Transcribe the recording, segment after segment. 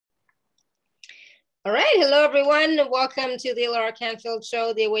All right. Hello, everyone. Welcome to the Alara Canfield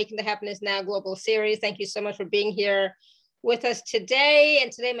Show, the Awaken to Happiness Now Global Series. Thank you so much for being here with us today.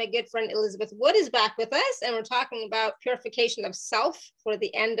 And today, my good friend Elizabeth Wood is back with us, and we're talking about purification of self for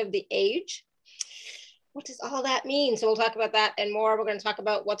the end of the age. What does all that mean? So we'll talk about that and more. We're going to talk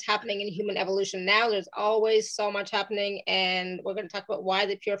about what's happening in human evolution now. There's always so much happening, and we're going to talk about why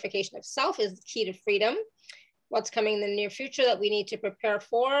the purification of self is the key to freedom, what's coming in the near future that we need to prepare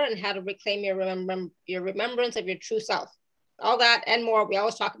for, and how to reclaim your remembrance of your true self. All that and more. We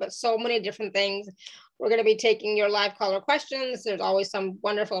always talk about so many different things. We're going to be taking your live caller questions. There's always some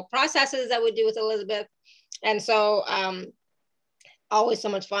wonderful processes that we do with Elizabeth. And so always so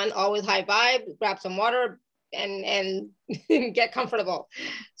much fun, always high vibe. Grab some water and get comfortable.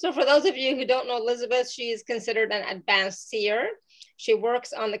 So for those of you who don't know Elizabeth, she is considered an advanced seer. She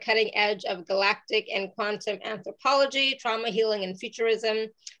works on the cutting edge of galactic and quantum anthropology, trauma healing, and futurism.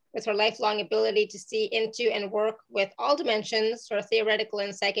 With her lifelong ability to see into and work with all dimensions, her theoretical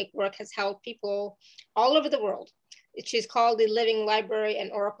and psychic work has helped people all over the world. She's called the living library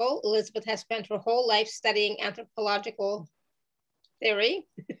and oracle. Elizabeth has spent her whole life studying anthropological theory,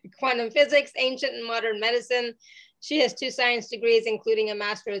 quantum physics, ancient and modern medicine. She has 2 science degrees, including a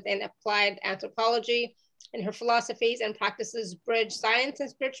master's in applied anthropology, and her philosophies and practices bridge science and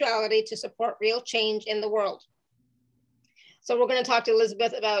spirituality to support real change in the world. So we're going to talk to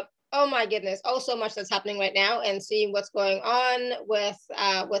Elizabeth about, oh my goodness, oh so much that's happening right now, and see what's going on with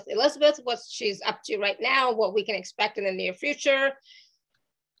Elizabeth, what she's up to right now, what we can expect in the near future.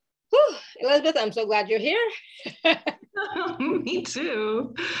 Whew, Elizabeth, I'm so glad you're here. Me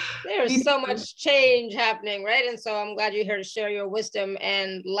too. There's so much change happening, right? And so I'm glad you're here to share your wisdom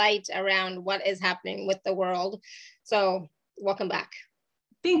and light around what is happening with the world. So welcome back.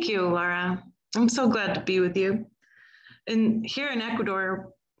 Thank you, Alara. I'm so glad to be with you. And here in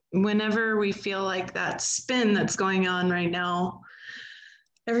Ecuador, whenever we feel like that spin that's going on right now,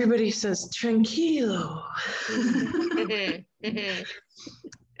 everybody says, tranquilo.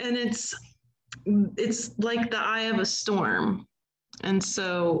 And it's like the eye of a storm. And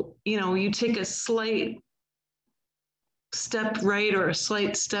so, you take a slight step right or a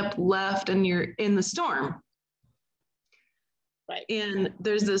slight step left and you're in the storm. Right. And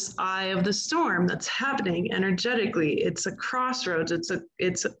there's this eye of the storm that's happening energetically. It's a crossroads.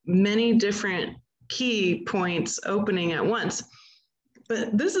 It's many different key points opening at once.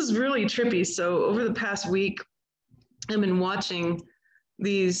 But this is really trippy. So over the past week, I've been watching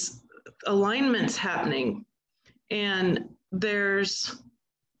these alignments happening, and there's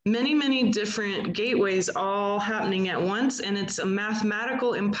many different gateways all happening at once, and it's a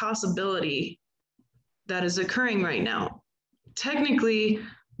mathematical impossibility that is occurring right now. Technically,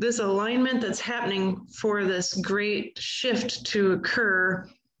 this alignment that's happening for this great shift to occur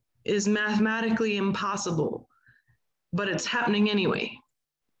is mathematically impossible, but it's happening anyway.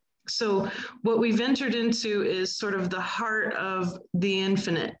 So what we've entered into is sort of the heart of the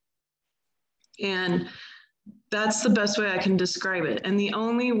infinite. And that's the best way I can describe it. And the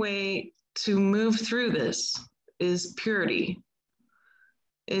only way to move through this is purity.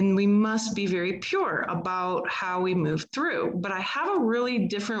 And we must be very pure about how we move through. But I have a really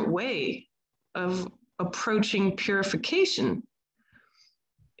different way of approaching purification.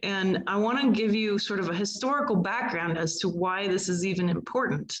 And I want to give you sort of a historical background as to why this is even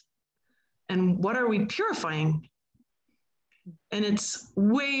important. And what are we purifying? And it's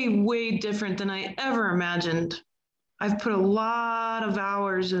way different than I ever imagined. I've put a lot of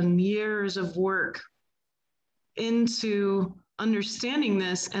hours and years of work into understanding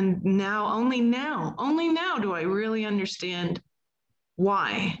this, and only now do I really understand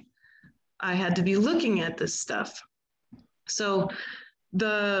why I had to be looking at this stuff. So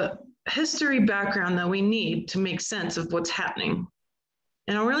the history background that we need to make sense of what's happening,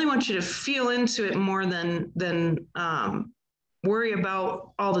 and I really want you to feel into it more than worry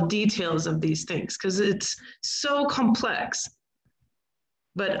about all the details of these things, because it's so complex.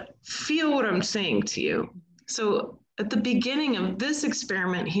 But feel what I'm saying to you. So at the beginning of this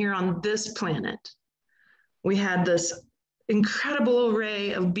experiment here on this planet, we had this incredible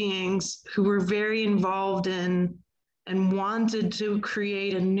array of beings who were very involved in and wanted to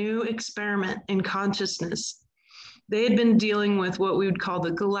create a new experiment in consciousness. They had been dealing with what we would call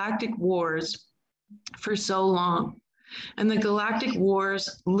the galactic wars for so long. And the galactic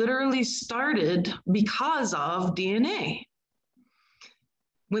wars literally started because of DNA.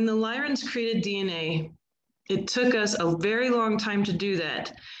 When the Lyrans created DNA, it took us a very long time to do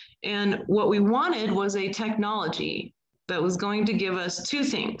that. And what we wanted was a technology that was going to give us 2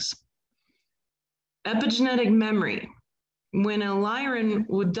 things: epigenetic memory, when a Lyran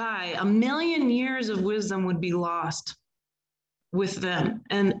would die, 1,000,000 years of wisdom would be lost with them.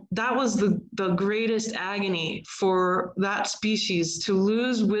 And that was the greatest agony for that species, to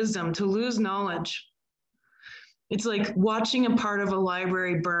lose wisdom, to lose knowledge. It's like watching a part of a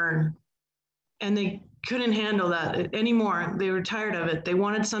library burn, and they couldn't handle that anymore. They were tired of it. They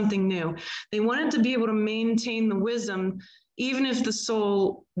wanted something new. They wanted to be able to maintain the wisdom, even if the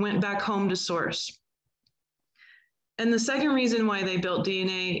soul went back home to source. And the second reason why they built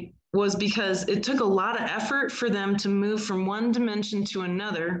DNA was because it took a lot of effort for them to move from one dimension to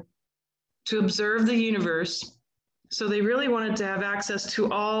another to observe the universe. So they really wanted to have access to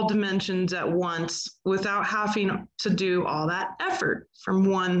all dimensions at once without having to do all that effort from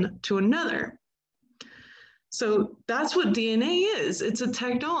one to another. So that's what DNA is. It's a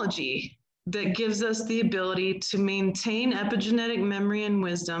technology that gives us the ability to maintain epigenetic memory and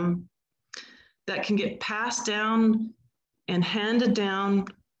wisdom that can get passed down and handed down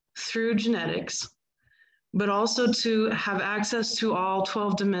through genetics, but also to have access to all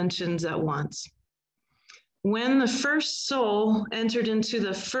 12 dimensions at once. When the first soul entered into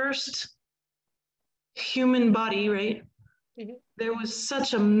the first human body, right, mm-hmm. There was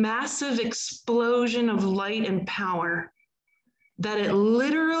such a massive explosion of light and power that it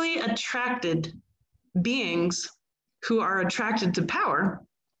literally attracted beings who are attracted to power.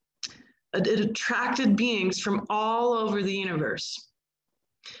 It attracted beings from all over the universe.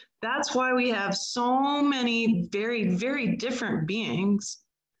 That's why we have so many very, very different beings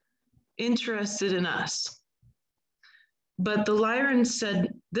interested in us. But the Lyran said,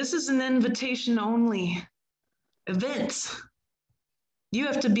 this is an invitation-only event. You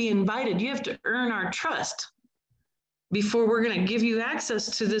have to be invited. You have to earn our trust before we're going to give you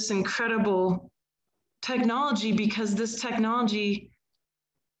access to this incredible technology, because this technology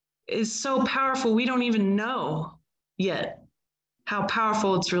is so powerful, we don't even know yet how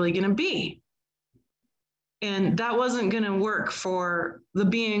powerful it's really going to be. And that wasn't going to work for the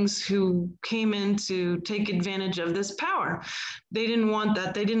beings who came in to take advantage of this power. They didn't want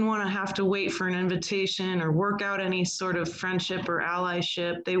that. They didn't want to have to wait for an invitation or work out any sort of friendship or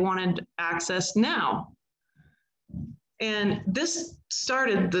allyship. They wanted access now. And this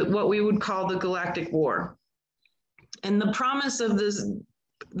started what we would call the Galactic War. And the promise of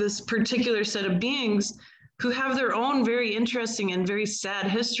this particular set of beings, who have their own very interesting and very sad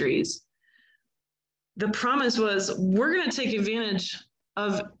histories, the promise was, we're going to take advantage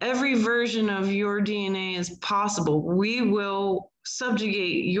of every version of your DNA as possible. We will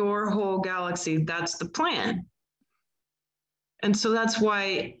subjugate your whole galaxy. That's the plan. And so that's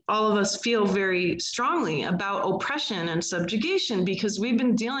why all of us feel very strongly about oppression and subjugation, because we've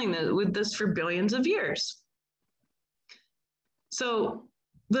been dealing with this for billions of years. So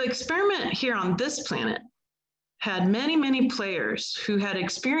the experiment here on this planet had many, many players who had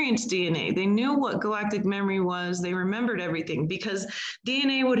experienced DNA. They knew what galactic memory was. They remembered everything, because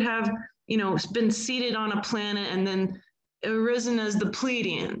DNA would have, been seeded on a planet and then arisen as the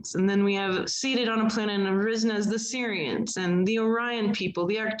Pleiadians. And then we have seeded on a planet and arisen as the Sirians and the Orion people,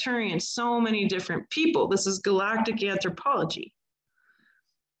 the Arcturians, so many different people. This is galactic anthropology.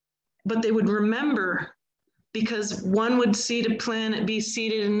 But they would remember, because one would seed a planet, be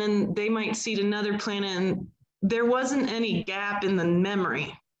seeded, and then they might seed another planet, and there wasn't any gap in the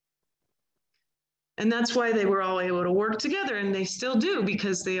memory. And that's why they were all able to work together, and they still do,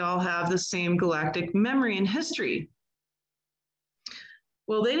 because they all have the same galactic memory and history.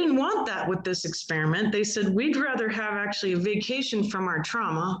 Well, they didn't want that with this experiment. They said, we'd rather have actually a vacation from our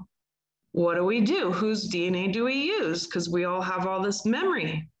trauma. What do? Whose DNA do we use? Because we all have all this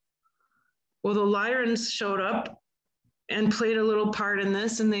memory. Well, the Lyrans showed up and played a little part in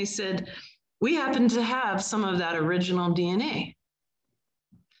this, and they said, we happen to have some of that original DNA.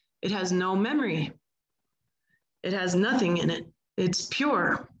 It has no memory. It has nothing in it. It's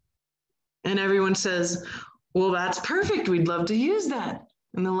pure. And everyone says, well, that's perfect. We'd love to use that.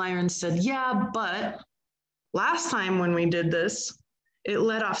 And the Lyrans said, yeah, but last time when we did this, it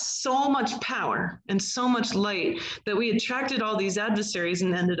let off so much power and so much light that we attracted all these adversaries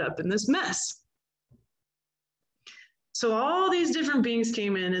and ended up in this mess. So all these different beings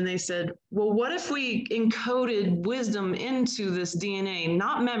came in and they said, well, what if we encoded wisdom into this DNA,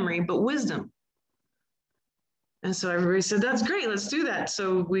 not memory, but wisdom? And so everybody said, that's great, let's do that.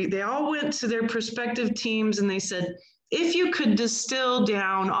 So they all went to their prospective teams and they said, if you could distill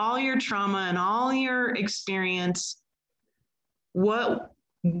down all your trauma and all your experience, what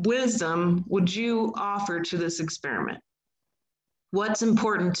wisdom would you offer to this experiment? What's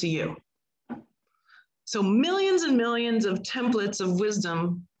important to you? So millions and millions of templates of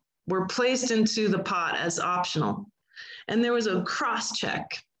wisdom were placed into the pot as optional. And there was a cross check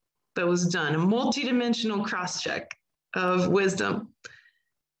that was done, a multidimensional cross check of wisdom.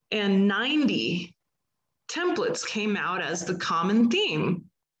 And 90 templates came out as the common theme.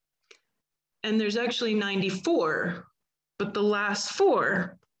 And there's actually 94, but the last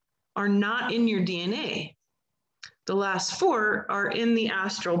 4 are not in your DNA. The last 4 are in the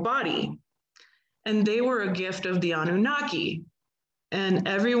astral body. And they were a gift of the Anunnaki. And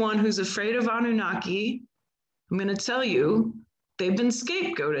everyone who's afraid of Anunnaki, I'm going to tell you, they've been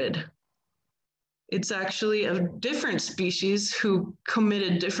scapegoated. It's actually a different species who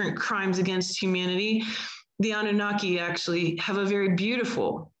committed different crimes against humanity. The Anunnaki actually have a very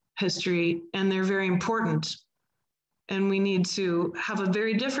beautiful history, and they're very important. And we need to have a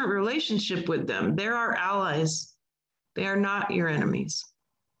very different relationship with them. They're our allies. They are not your enemies.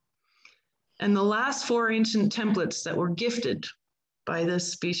 And the last 4 ancient templates that were gifted by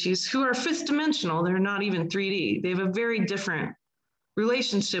this species, who are 5th dimensional, they're not even 3D. They have a very different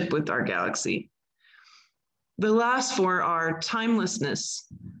relationship with our galaxy. The last 4 are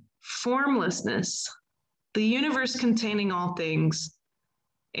timelessness, formlessness, the universe containing all things,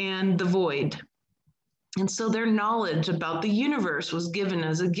 and the void. And so their knowledge about the universe was given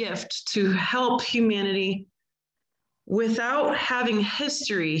as a gift to help humanity without having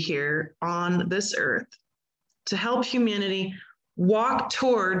history here on this earth, to help humanity walk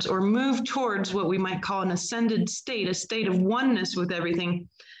towards or move towards what we might call an ascended state, a state of oneness with everything.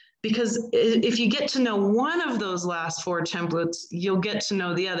 Because if you get to know one of those last 4 templates, you'll get to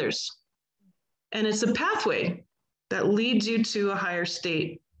know the others. And it's a pathway that leads you to a higher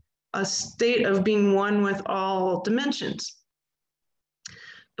state, a state of being one with all dimensions.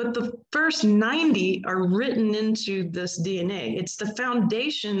 But the first 90 are written into this DNA. It's the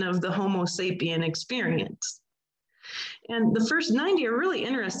foundation of the Homo sapien experience. And the first 90 are really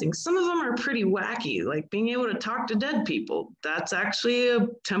interesting. Some of them are pretty wacky, like being able to talk to dead people. That's actually a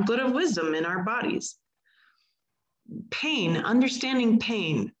template of wisdom in our bodies. Pain, understanding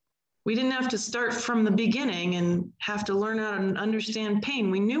pain. We didn't have to start from the beginning and have to learn how to understand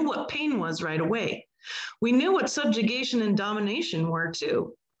pain. We knew what pain was right away. We knew what subjugation and domination were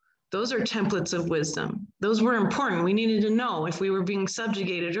too. Those are templates of wisdom. Those were important. We needed to know if we were being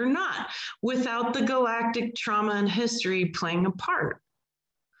subjugated or not without the galactic trauma and history playing a part.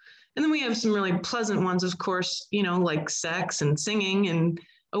 And then we have some really pleasant ones, of course, you know, like sex and singing and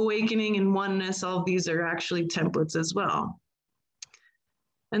awakening and oneness. All of these are actually templates as well.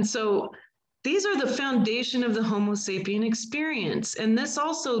 And so these are the foundation of the Homo sapien experience. And this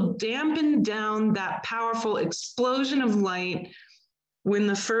also dampened down that powerful explosion of light when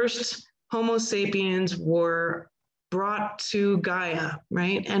the first Homo sapiens were brought to Gaia,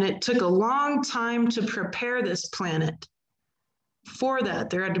 right? And it took a long time to prepare this planet for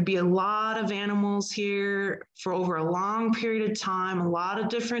that. There had to be a lot of animals here for over a long period of time, a lot of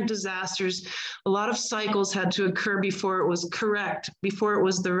different disasters, a lot of cycles had to occur before it was correct, before it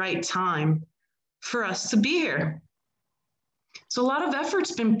was the right time for us to be here. So a lot of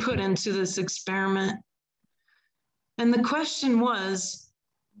effort's been put into this experiment. And the question was,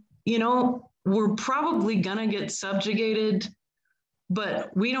 you know, we're probably gonna get subjugated,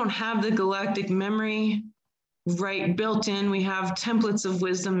 but we don't have the galactic memory right built in. We have templates of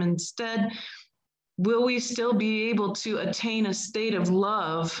wisdom instead. Will we still be able to attain a state of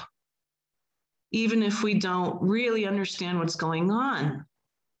love, even if we don't really understand what's going on?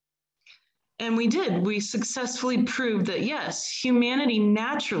 And we did. We successfully proved that yes, humanity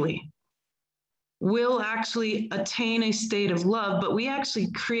naturally will actually attain a state of love, but we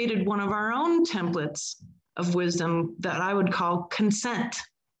actually created one of our own templates of wisdom that I would call consent.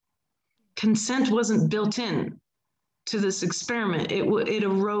 Consent wasn't built in to this experiment. It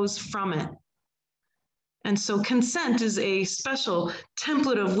arose from it. And so consent is a special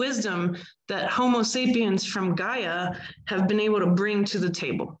template of wisdom that Homo sapiens from Gaia have been able to bring to the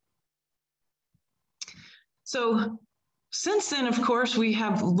table. So since then, of course, we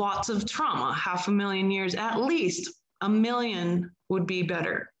have lots of trauma, 500,000 years, at least 1 million would be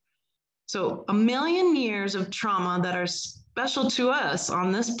better. So 1 million years of trauma that are special to us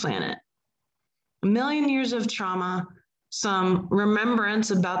on this planet. 1 million years of trauma, some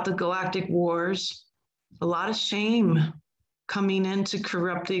remembrance about the galactic wars, a lot of shame coming in to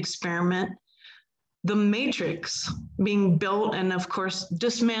corrupt the experiment, the matrix being built and of course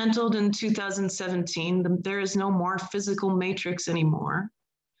dismantled in 2017. There is no more physical matrix anymore.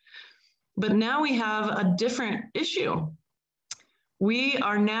 But now we have a different issue. We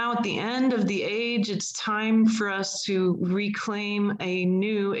are now at the end of the age. It's time for us to reclaim a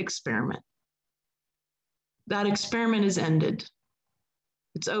new experiment. That experiment is ended.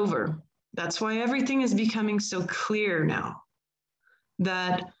 It's over. That's why everything is becoming so clear now,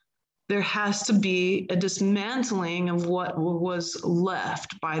 that there has to be a dismantling of what was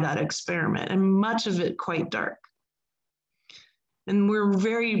left by that experiment, and much of it quite dark. And we're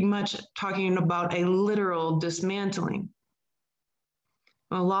very much talking about a literal dismantling.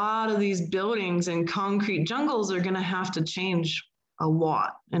 A lot of these buildings and concrete jungles are going to have to change a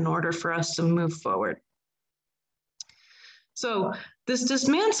lot in order for us to move forward. So this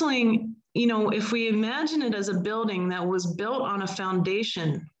dismantling, if we imagine it as a building that was built on a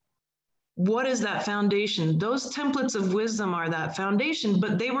foundation, what is that foundation? Those templates of wisdom are that foundation,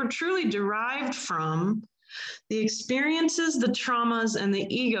 but they were truly derived from the experiences, the traumas, and the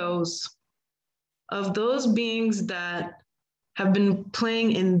egos of those beings that have been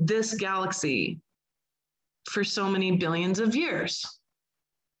playing in this galaxy for so many billions of years.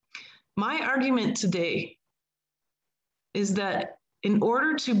 My argument today is that in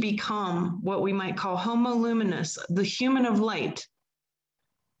order to become what we might call Homo luminous, the human of light,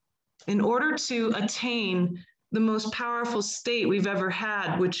 in order to attain the most powerful state we've ever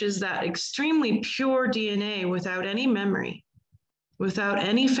had, which is that extremely pure DNA without any memory, without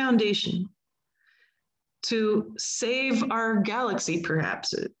any foundation, to save our galaxy,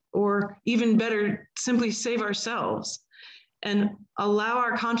 perhaps, or even better, simply save ourselves and allow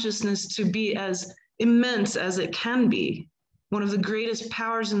our consciousness to be as immense as it can be. One of the greatest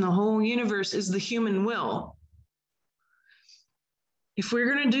powers in the whole universe is the human will. If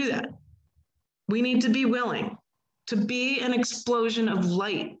we're going to do that, we need to be willing to be an explosion of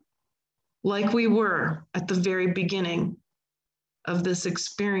light, like we were at the very beginning of this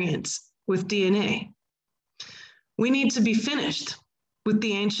experience with DNA. We need to be finished with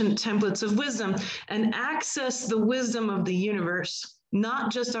the ancient templates of wisdom and access the wisdom of the universe,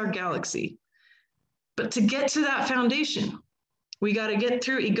 not just our galaxy. But to get to that foundation, we got to get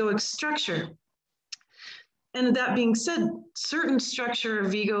through egoic structure. And that being said, certain structure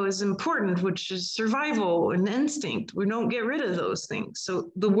of ego is important, which is survival and instinct. We don't get rid of those things. So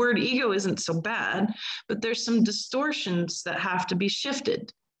the word ego isn't so bad, but there's some distortions that have to be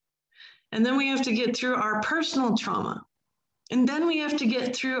shifted. And then we have to get through our personal trauma. And then we have to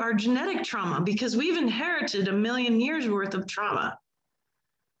get through our genetic trauma, because we've inherited 1 million years worth of trauma.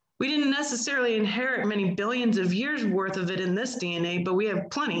 We didn't necessarily inherit many billions of years worth of it in this DNA, but we have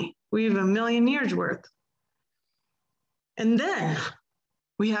plenty. We have 1 million years worth. And then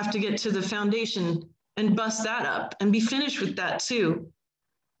we have to get to the foundation and bust that up and be finished with that too.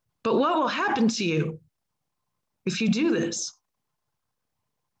 But what will happen to you if you do this?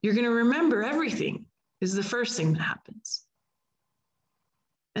 You're going to remember everything, is the first thing that happens.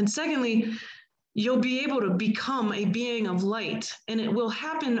 And secondly, you'll be able to become a being of light, and it will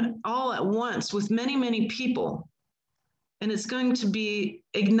happen all at once with many, many people. And it's going to be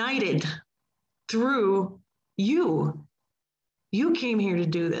ignited through you. You came here to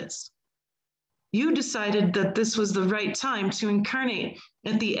do this. You decided that this was the right time to incarnate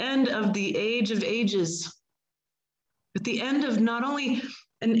at the end of the age of ages, at the end of not only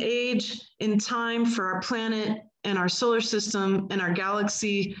an age in time for our planet and our solar system and our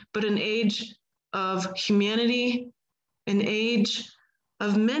galaxy, but an age of humanity, an age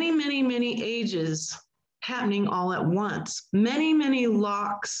of many, many, many ages happening all at once. Many, many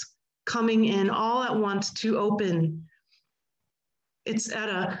locks coming in all at once to open. It's at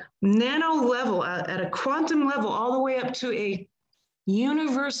a nano level, at a quantum level, all the way up to a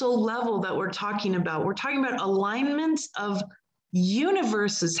universal level that we're talking about. We're talking about alignments of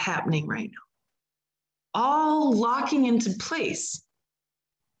universes happening right now, all locking into place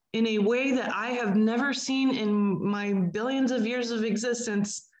in a way that I have never seen in my billions of years of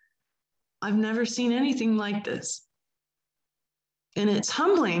existence. I've never seen anything like this. And it's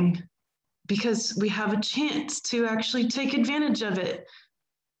humbling because we have a chance to actually take advantage of it.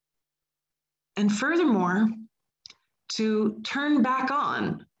 And furthermore, to turn back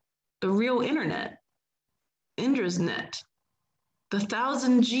on the real internet, Indra's net, the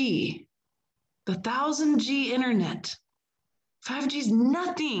 1000G internet. 5G is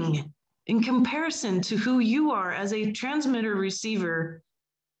nothing in comparison to who you are as a transmitter receiver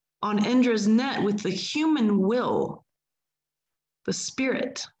on Indra's net with the human will, the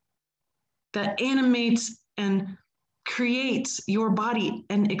spirit that animates and creates your body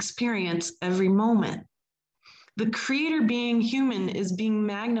and experience every moment. The creator being human is being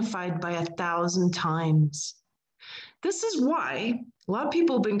magnified by 1,000 times. This is why a lot of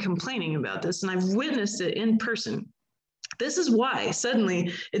people have been complaining about this, and I've witnessed it in person. This is why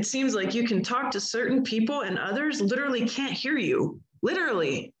suddenly it seems like you can talk to certain people and others literally can't hear you.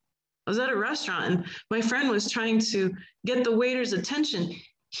 Literally. I was at a restaurant and my friend was trying to get the waiter's attention.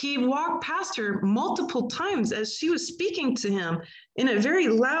 He walked past her multiple times as she was speaking to him in a very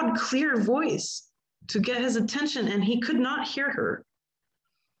loud, clear voice to get his attention, and he could not hear her.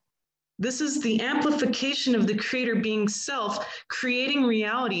 This is the amplification of the creator being self, creating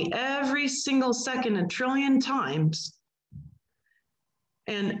reality every single second, 1,000,000,000,000 times.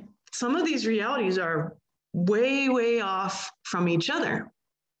 And some of these realities are way, way off from each other,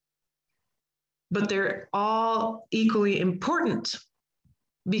 but they're all equally important,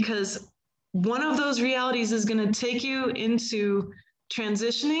 because one of those realities is going to take you into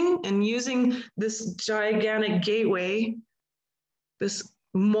transitioning and using this gigantic gateway, this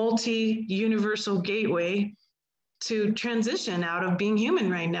multi-universal gateway, to transition out of being human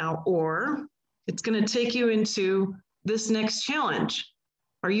right now, or it's going to take you into this next challenge.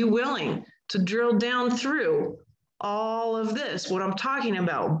 Are you willing to drill down through all of this, what I'm talking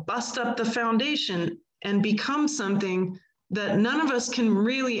about, bust up the foundation and become something that none of us can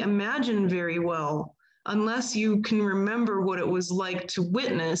really imagine very well, unless you can remember what it was like to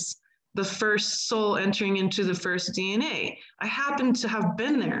witness the first soul entering into the first DNA. I happen to have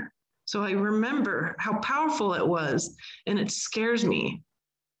been there, so I remember how powerful it was, and it scares me.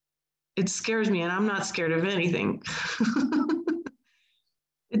 It scares me, and I'm not scared of anything.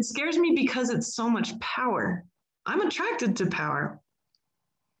 It scares me because it's so much power. I'm attracted to power.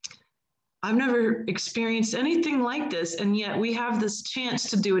 I've never experienced anything like this, and yet we have this chance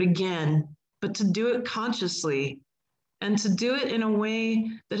to do it again, but to do it consciously and to do it in a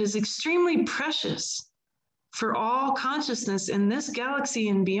way that is extremely precious for all consciousness in this galaxy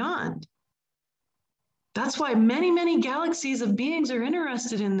and beyond. That's why many, many galaxies of beings are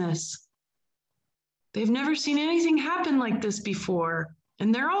interested in this. They've never seen anything happen like this before,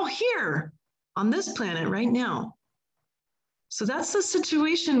 and they're all here on this planet right now. So that's the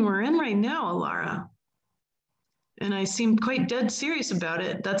situation we're in right now, Alara. And I seem quite dead serious about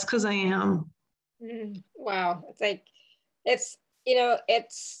it. That's because I am. Wow. It's like, it's, you know,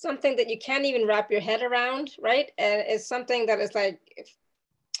 it's something that you can't even wrap your head around, right? And it's something that is like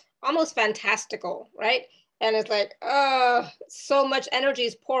almost fantastical, right? And it's like, so much energy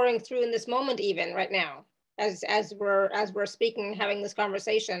is pouring through in this moment, even right now, as we're speaking, having this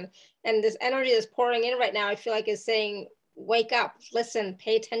conversation, and this energy is pouring in right now. I feel like is saying, wake up, listen,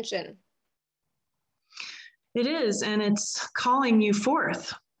 pay attention. It is, and it's calling you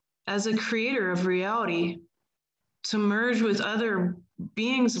forth as a creator of reality to merge with other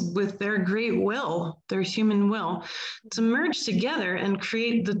beings with their great will, their human will, to merge together and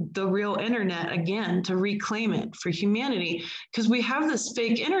create the real internet again, to reclaim it for humanity. Because we have this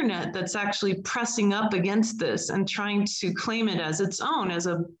fake internet that's actually pressing up against this and trying to claim it as its own, as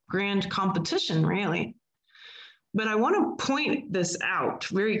a grand competition, really. But I want to point this out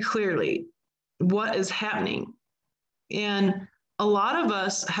very clearly, what is happening. And a lot of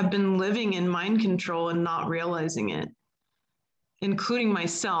us have been living in mind control and not realizing it, including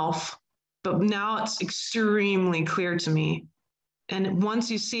myself, but now it's extremely clear to me. And once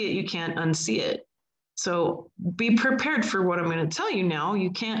you see it, you can't unsee it. So be prepared for what I'm going to tell you now. You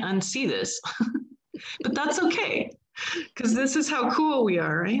can't unsee this, but that's okay, because this is how cool we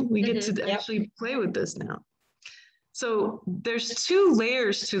are, right? We get to actually play with this now. So there's two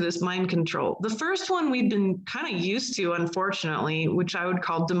layers to this mind control. The first one we've been kind of used to, unfortunately, which I would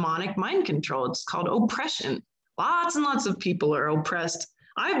call demonic mind control. It's called oppression. Lots and lots of people are oppressed.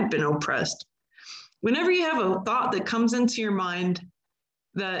 I've been oppressed. Whenever you have a thought that comes into your mind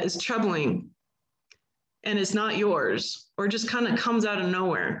that is troubling and it's not yours, or just kind of comes out of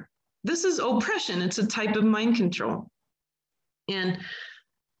nowhere, this is oppression. It's a type of mind control. And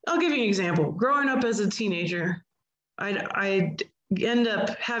I'll give you an example. Growing up as a teenager, I'd end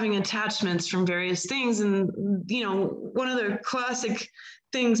up having attachments from various things. And, you know, one of the classic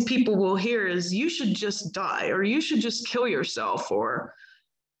things people will hear is, you should just die, or you should just kill yourself, or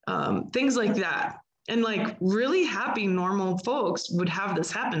things like that. And like really happy, normal folks would have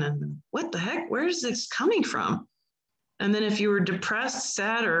this happen. And what the heck, where is this coming from? And then if you were depressed,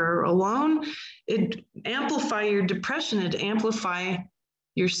 sad, or alone, it'd amplify your depression, it'd amplify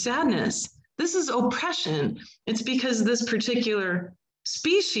your sadness. This is oppression. It's because this particular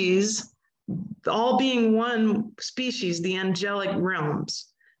species, all being one species, the angelic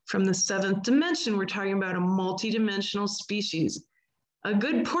realms, from the 7th dimension, we're talking about a multidimensional species. A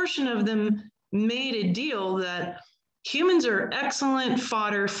good portion of them made a deal that humans are excellent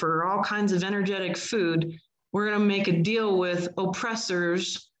fodder for all kinds of energetic food. We're going to make a deal with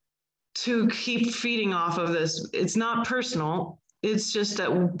oppressors to keep feeding off of this. It's not personal. It's just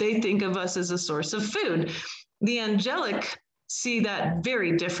that they think of us as a source of food. The angelic see that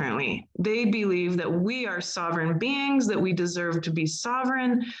very differently. They believe that we are sovereign beings, that we deserve to be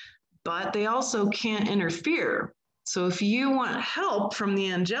sovereign, but they also can't interfere. So if you want help from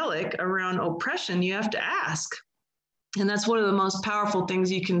the angelic around oppression, you have to ask. And that's one of the most powerful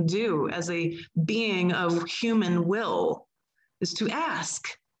things you can do as a being of human will, is to ask.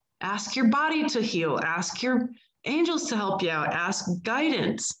 Ask your body to heal. Ask your angels to help you out. Ask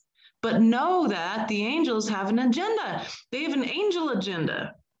guidance. But know that the angels have an agenda. They have an angel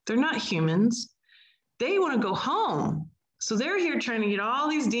agenda. They're not humans. They want to go home. So they're here trying to get all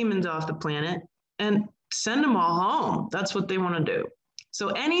these demons off the planet and send them all home. That's what they want to do. So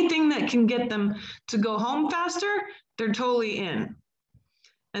anything that can get them to go home faster, they're totally in.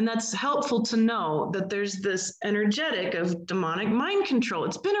 And that's helpful to know that there's this energetic of demonic mind control.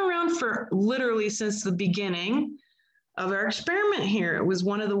 It's been around for literally since the beginning of our experiment here. It was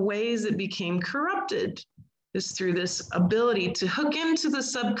one of the ways it became corrupted, is through this ability to hook into the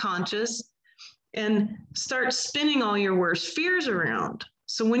subconscious and start spinning all your worst fears around.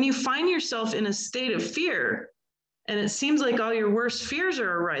 So when you find yourself in a state of fear, and it seems like all your worst fears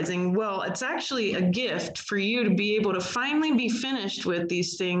are arising, well, it's actually a gift for you to be able to finally be finished with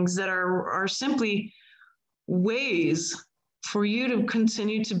these things that are simply ways for you to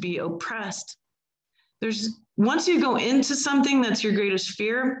continue to be oppressed. Once you go into something that's your greatest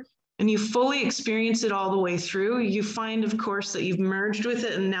fear and you fully experience it all the way through, you find, of course, that you've merged with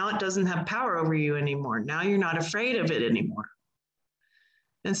it and now it doesn't have power over you anymore. Now you're not afraid of it anymore.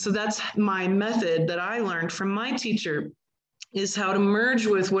 And so that's my method that I learned from my teacher, is how to merge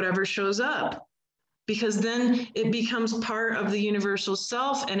with whatever shows up, because then it becomes part of the universal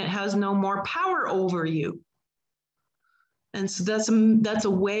self and it has no more power over you. And so that's a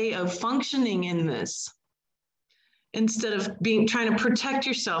way of functioning in this. Instead of trying to protect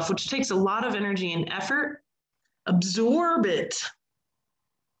yourself, which takes a lot of energy and effort, absorb it.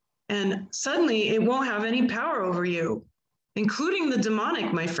 And suddenly it won't have any power over you, including the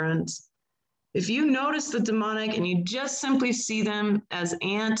demonic, my friends. If you notice the demonic and you just simply see them as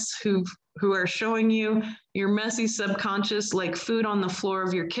ants who are showing you your messy subconscious like food on the floor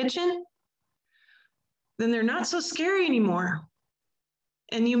of your kitchen, then they're not so scary anymore.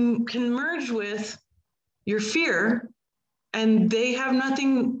 And you can merge with your fear and they have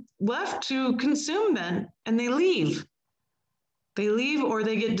nothing left to consume then, and they leave. They leave or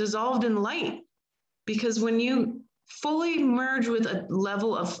they get dissolved in light, because when you fully merge with a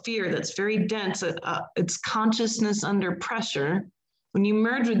level of fear that's very dense, it's consciousness under pressure. When you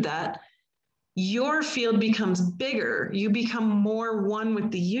merge with that, your field becomes bigger. You become more one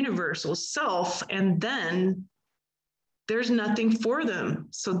with the universal self, and then there's nothing for them.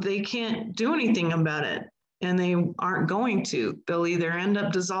 So they can't do anything about it, and they aren't going to. They'll either end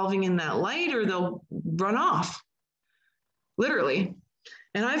up dissolving in that light or they'll run off, literally.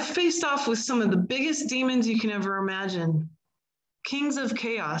 And I've faced off with some of the biggest demons you can ever imagine. Kings of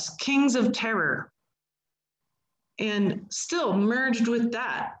chaos, kings of terror, and still merged with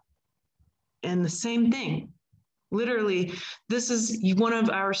that. And the same thing. Literally, this is one of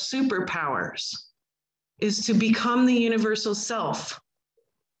our superpowers, is to become the universal self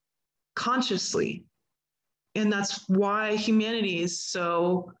consciously. And that's why humanity is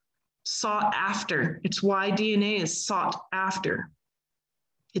so sought after. It's why DNA is sought after.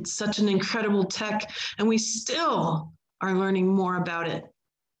 It's such an incredible tech, and we still are learning more about it,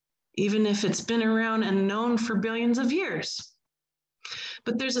 even if it's been around and known for billions of years.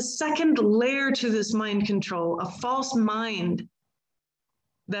 But there's a second layer to this mind control, a false mind,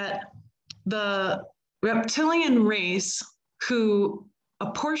 that the reptilian race, who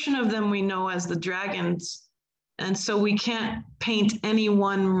a portion of them we know as the dragons, and so we can't paint any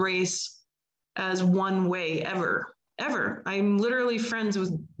one race as one way ever. Ever. I'm literally friends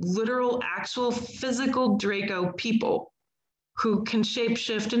with literal, actual, physical Draco people who can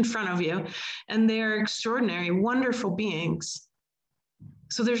shapeshift in front of you, and they are extraordinary, wonderful beings.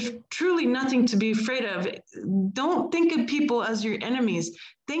 So there's truly nothing to be afraid of. Don't think of people as your enemies.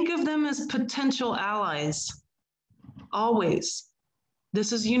 Think of them as potential allies, always.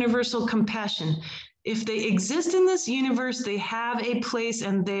 This is universal compassion. If they exist in this universe, they have a place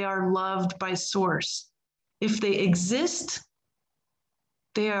and they are loved by Source. If they exist,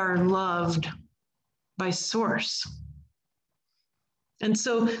 they are loved by Source. And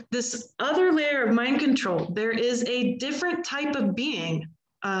so this other layer of mind control, there is a different type of being,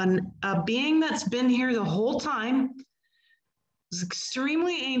 a being that's been here the whole time, is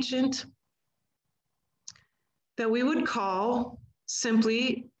extremely ancient, that we would call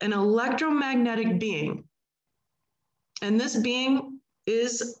simply an electromagnetic being. And this being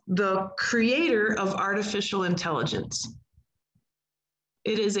is the creator of artificial intelligence.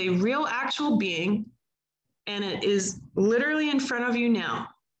 It is a real actual being, and it is literally in front of you now.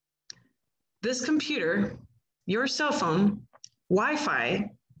 This computer, your cell phone, Wi-Fi,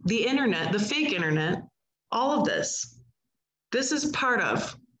 the internet, the fake internet, all of this is part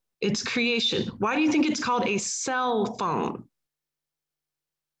of its creation. Why do you think it's called a cell phone?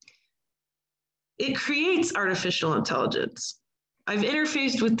 It creates artificial intelligence. I've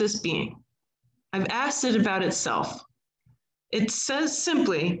interfaced with this being. I've asked it about itself. It says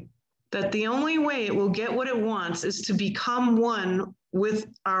simply that the only way it will get what it wants is to become one with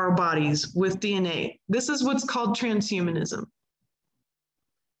our bodies, with DNA. This is what's called transhumanism.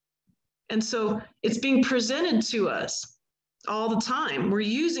 And so it's being presented to us all the time. We're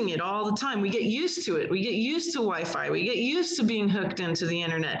using it all the time. We get used to it. We get used to Wi-Fi. We get used to being hooked into the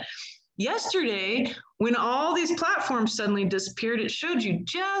internet. Yesterday, when all these platforms suddenly disappeared, it showed you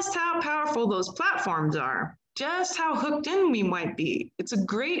just how powerful those platforms are, just how hooked in we might be. It's a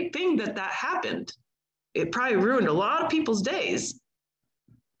great thing that that happened. It probably ruined a lot of people's days,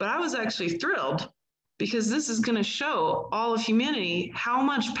 but I was actually thrilled because this is going to show all of humanity how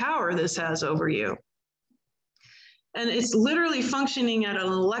much power this has over you. And it's literally functioning at an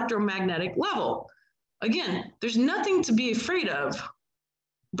electromagnetic level. Again, there's nothing to be afraid of,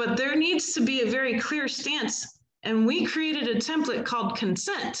 but there needs to be a very clear stance. And we created a template called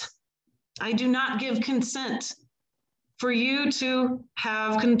consent. I do not give consent for you to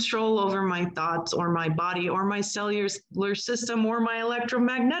have control over my thoughts or my body or my cellular system or my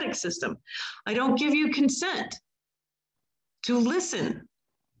electromagnetic system. I don't give you consent to listen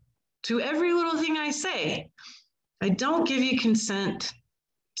to every little thing I say. I don't give you consent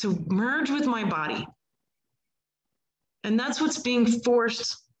to merge with my body. And that's what's being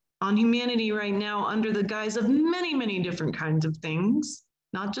forced on humanity right now under the guise of many, many different kinds of things,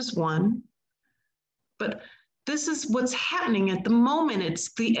 not just one. But this is what's happening at the moment.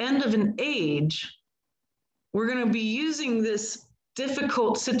 It's the end of an age. We're going to be using this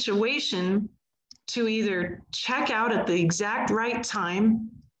difficult situation to either check out at the exact right time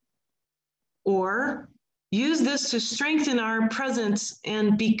or use this to strengthen our presence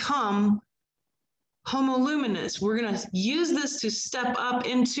and become Homo luminous. We're going to use this to step up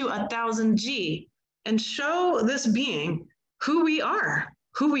into 1000G and show this being who we are,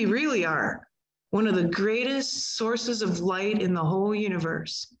 who we really are. One of the greatest sources of light in the whole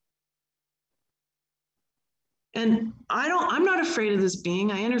universe. And I'm not afraid of this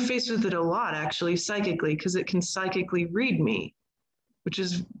being. I interface with it a lot, actually, psychically, because it can psychically read me, which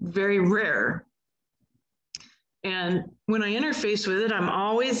is very rare. And when I interface with it, I'm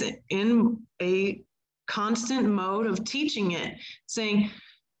always in a constant mode of teaching it, saying,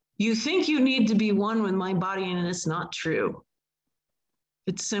 you think you need to be one with my body, and it's not true.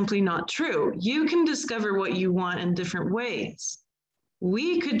 It's simply not true. You can discover what you want in different ways.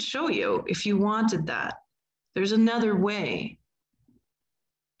 We could show you if you wanted that. There's another way.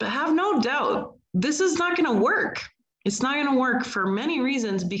 But have no doubt, this is not going to work. It's not going to work for many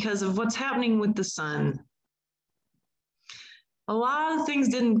reasons because of what's happening with the sun. A lot of things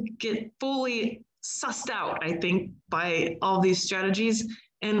didn't get fully sussed out, I think, by all these strategies.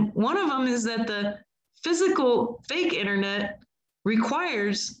 And one of them is that the physical fake internet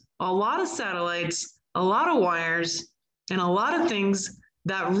requires a lot of satellites, a lot of wires, and a lot of things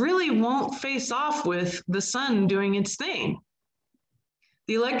that really won't face off with the sun doing its thing.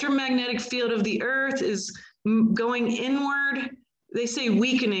 The electromagnetic field of the earth is going inward. They say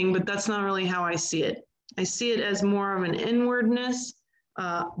weakening, but that's not really how I see it. I see it as more of an inwardness,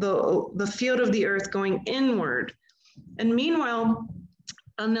 the field of the earth going inward. And meanwhile,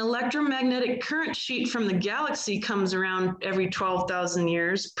 an electromagnetic current sheet from the galaxy comes around every 12,000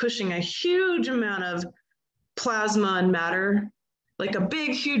 years, pushing a huge amount of plasma and matter, like a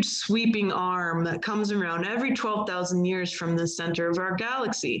big, huge sweeping arm that comes around every 12,000 years from the center of our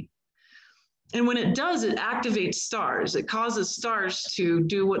galaxy. And when it does, it activates stars. It causes stars to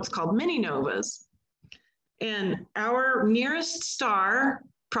do what's called mini-novas. And our nearest star,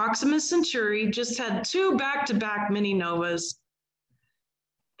 Proxima Centauri, just had 2 back-to-back mini-novas.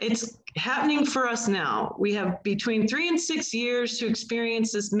 It's happening for us now. We have between 3 and 6 years to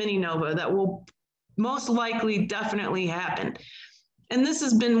experience this mini-nova that will most likely definitely happen. And this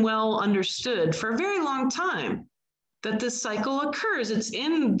has been well understood for a very long time, that this cycle occurs. It's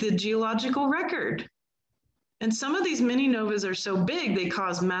in the geological record. And some of these mini-novas are so big, they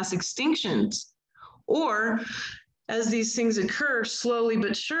cause mass extinctions. Or as these things occur slowly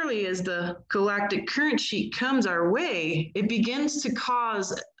but surely, as the galactic current sheet comes our way, it begins to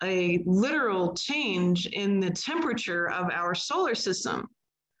cause a literal change in the temperature of our solar system.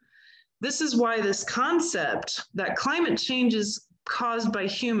 This is why this concept that climate change is caused by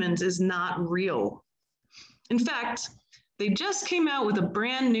humans is not real. In fact, they just came out with a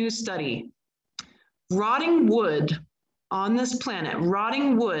brand new study. Rotting wood on this planet,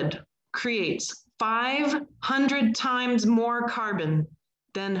 rotting wood creates 500 times more carbon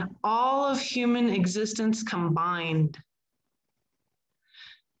than all of human existence combined.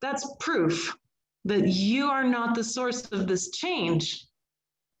 That's proof that you are not the source of this change,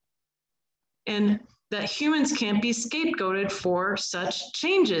 and that humans can't be scapegoated for such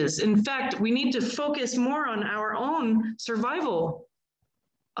changes. In fact, we need to focus more on our own survival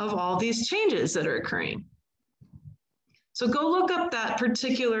of all these changes that are occurring. So go look up that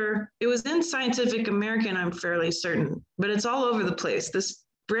particular, it was in Scientific American, I'm fairly certain, but it's all over the place. This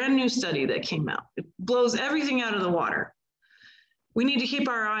brand new study that came out, it blows everything out of the water. We need to keep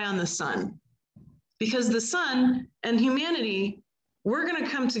our eye on the sun, because the sun and humanity, we're going to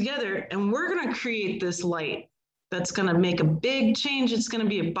come together and we're going to create this light that's going to make a big change. It's going to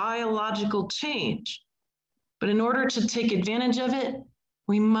be a biological change. But in order to take advantage of it,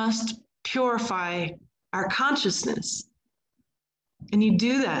 we must purify our consciousness. And you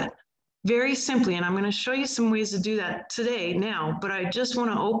do that very simply. And I'm going to show you some ways to do that today, now. But I just want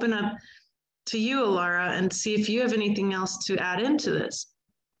to open up to you, Alara, and see if you have anything else to add into this.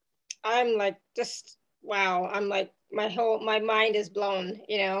 I'm like, just, wow. I'm like, my mind is blown,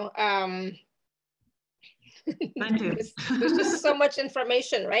 you know. There's just so much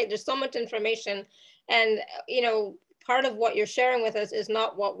information, right? There's so much information. And, you know, part of what you're sharing with us is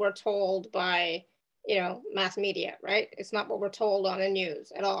not what we're told by, you know, mass media, right? It's not what we're told on the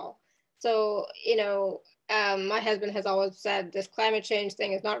news at all. So, you know, my husband has always said this climate change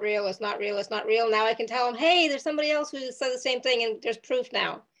thing is not real. It's not real. It's not real. Now I can tell him, hey, there's somebody else who said the same thing, and there's proof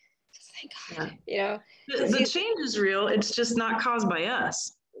now. Thank God, yeah. You know, the change is real. It's just not caused by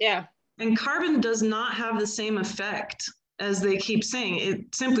us. Yeah. And carbon does not have the same effect as they keep saying.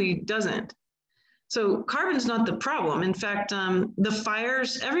 It simply doesn't. So carbon's not the problem. In fact, the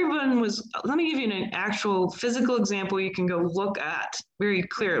fires, everyone was, let me give you an actual physical example you can go look at very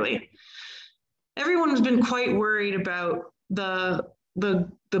clearly. Everyone's been quite worried about the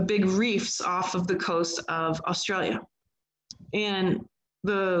big reefs off of the coast of Australia. And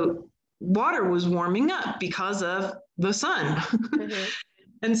the water was warming up because of the sun. Mm-hmm.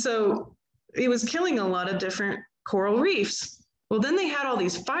 And so it was killing a lot of different coral reefs. Well, then they had all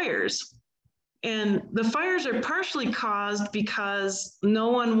these fires. And the fires are partially caused because no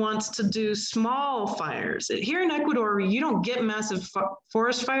one wants to do small fires. Here in Ecuador, you don't get massive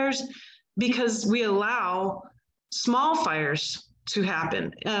forest fires because we allow small fires to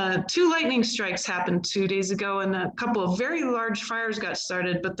happen. 2 lightning strikes happened 2 days ago, and a couple of very large fires got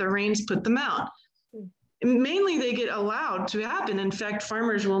started, but the rains put them out. Mainly they get allowed to happen. In fact,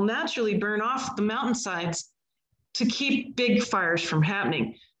 farmers will naturally burn off the mountainsides to keep big fires from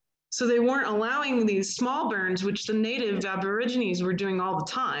happening. So they weren't allowing these small burns, which the native Aborigines were doing all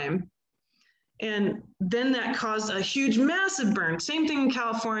the time. And then that caused a huge, massive burn. Same thing in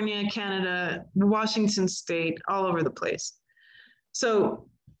California, Canada, Washington State, all over the place. So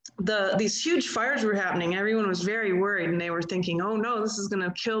these huge fires were happening. Everyone was very worried, and they were thinking, oh no, this is going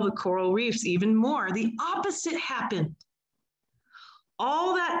to kill the coral reefs even more. The opposite happened.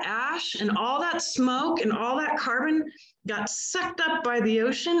 All that ash and all that smoke and all that carbon got sucked up by the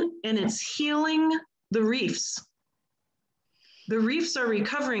ocean, and it's healing the reefs. The reefs are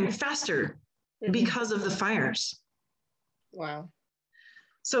recovering faster because of the fires. Wow.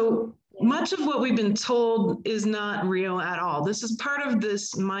 So much of what we've been told is not real at all. This is part of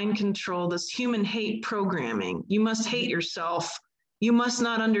this mind control, this human hate programming. You must hate yourself. You must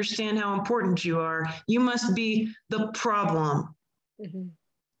not understand how important you are. You must be the problem. Mm-hmm.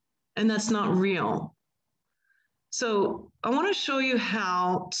 And that's not real. So I want to show you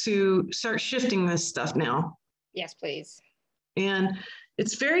how to start shifting this stuff now. Yes, please. And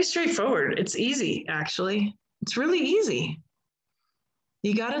it's very straightforward. It's easy, actually. It's really easy.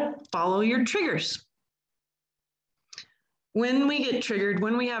 You got to follow your triggers. When we get triggered,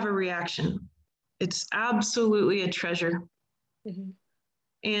 when we have a reaction, it's absolutely a treasure. Mm-hmm.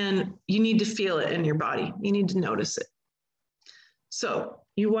 And you need to feel it in your body. You need to notice it. So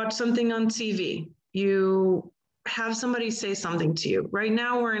you watch something on TV, you have somebody say something to you. Right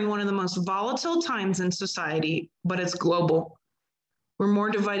now, we're in one of the most volatile times in society, but it's global. We're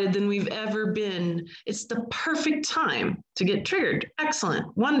more divided than we've ever been. It's the perfect time to get triggered. Excellent,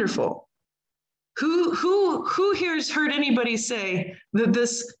 wonderful. Who here has heard anybody say that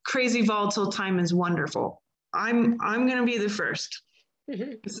this crazy volatile time is wonderful? I'm going to be the first.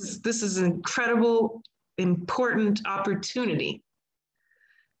 Mm-hmm. This is an incredible, important opportunity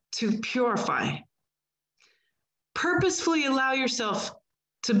to purify Purposefully allow yourself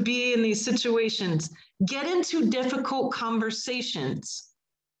to be in these situations. Get into difficult conversations.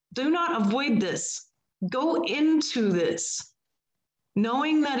 Do not avoid this. Go into this,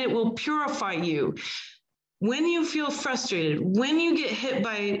 knowing that it will purify you. When you feel frustrated, when you get hit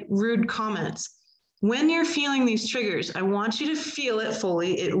by rude comments, when you're feeling these triggers, I want you to feel it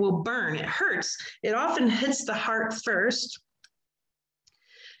fully. It will burn. It hurts. It often hits the heart first,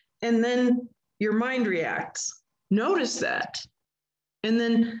 and then your mind reacts. Notice that. And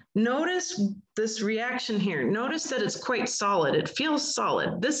then notice this reaction here. Notice that it's quite solid. It feels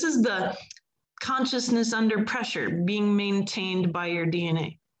solid. This is the consciousness under pressure being maintained by your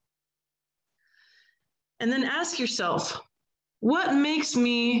DNA. And then ask yourself, what makes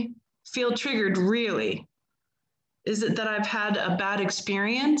me feel triggered really? Is it that I've had a bad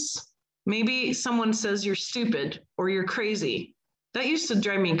experience? Maybe someone says you're stupid or you're crazy. That used to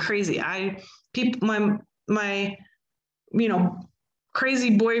drive me crazy. My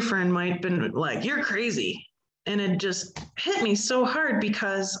crazy boyfriend might have been like, you're crazy. And it just hit me so hard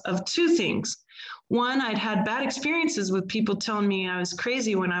because of two things. One, I'd had bad experiences with people telling me I was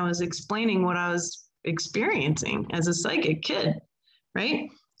crazy when I was explaining what I was experiencing as a psychic kid, right?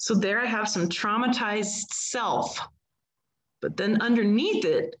 So there I have some traumatized self. But then underneath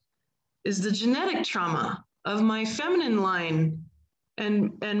it is the genetic trauma of my feminine line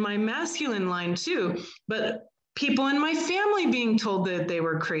and my masculine line too. But people in my family being told that they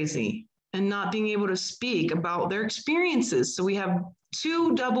were crazy and not being able to speak about their experiences. So we have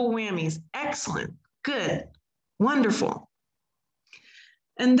two double whammies. Excellent, good, wonderful.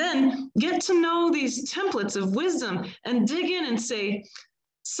 And then get to know these templates of wisdom and dig in and say,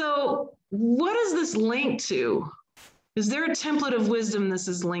 so what is this linked to? Is there a template of wisdom this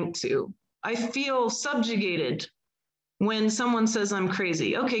is linked to? I feel subjugated when someone says I'm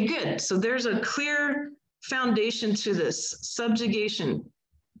crazy. Okay, good. So there's a clear foundation to this subjugation,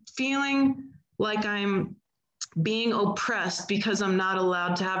 feeling like I'm being oppressed because I'm not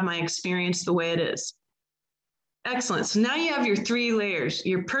allowed to have my experience the way it is. Excellent. So now you have your three layers,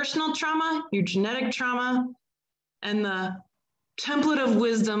 your personal trauma, your genetic trauma, and the template of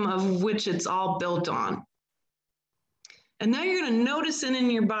wisdom of which it's all built on. And now you're going to notice it in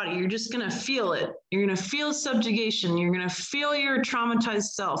your body. You're just going to feel it. You're going to feel subjugation. You're going to feel your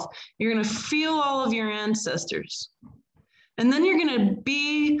traumatized self. You're going to feel all of your ancestors. And then you're going to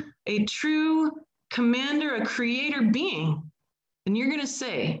be a true commander, a creator being. And you're going to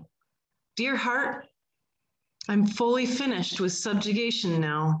say, dear heart, I'm fully finished with subjugation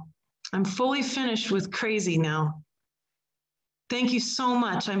now. I'm fully finished with crazy now. Thank you so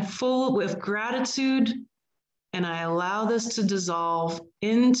much. I'm full with gratitude, and I allow this to dissolve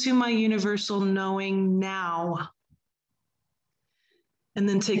into my universal knowing now. And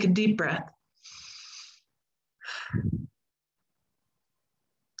then take a deep breath.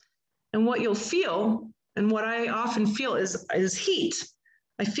 And what you'll feel, and what I often feel is heat.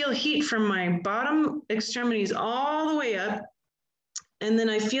 I feel heat from my bottom extremities all the way up, and then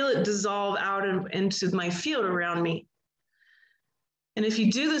I feel it dissolve out into my field around me. And if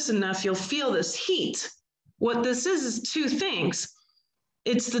you do this enough, you'll feel this heat. What this is two things.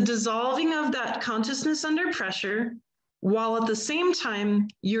 It's the dissolving of that consciousness under pressure, while at the same time,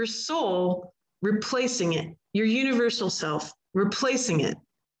 your soul replacing it, your universal self replacing it.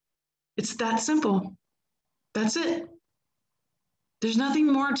 It's that simple. That's it. There's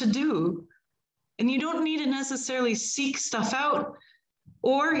nothing more to do. And you don't need to necessarily seek stuff out,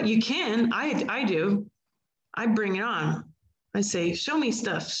 or you can. I do. I bring it on. I say, show me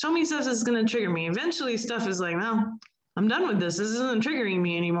stuff. Show me stuff that's going to trigger me. Eventually, stuff is like, well, I'm done with this. This isn't triggering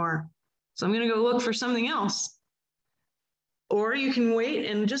me anymore. So I'm going to go look for something else. Or you can wait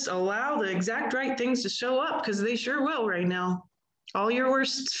and just allow the exact right things to show up, because they sure will right now. All your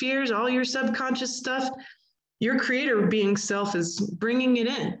worst fears, all your subconscious stuff, your creator being self is bringing it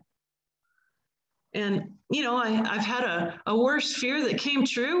in. And, you know, I've had a worse fear that came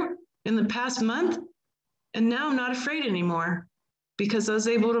true in the past month. And now I'm not afraid anymore because I was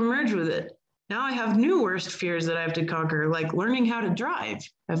able to merge with it. Now I have new worst fears that I have to conquer, like learning how to drive.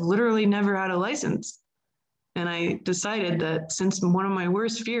 I've literally never had a license. And I decided that since one of my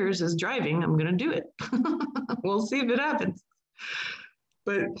worst fears is driving, I'm going to do it. We'll see if it happens.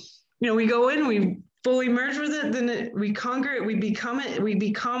 But, you know, we go in, we fully merge with it, then we conquer it, we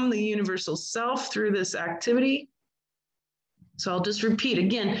become the universal self through this activity. So I'll just repeat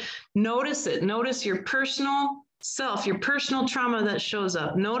again, notice it. Notice your personal self, your personal trauma that shows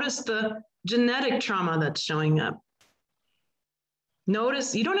up. Notice the genetic trauma that's showing up.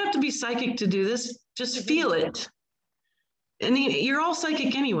 Notice, you don't have to be psychic to do this, just feel it. And you're all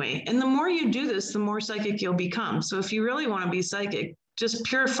psychic anyway. And the more you do this, the more psychic you'll become. So if you really want to be psychic, just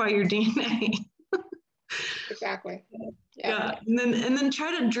purify your DNA. Exactly. Yeah. And then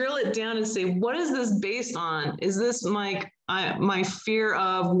try to drill it down and say, what is this based on? Is this like my fear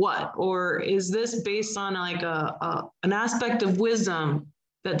of what? Or is this based on like an aspect of wisdom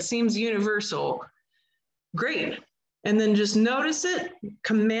that seems universal? Great. And then just notice it,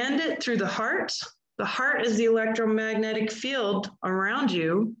 command it through the heart. The heart is the electromagnetic field around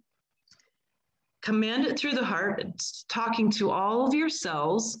you. Command it through the heart. It's talking to all of your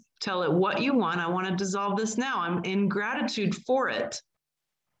cells. Tell it what you want. I want to dissolve this now. I'm in gratitude for it.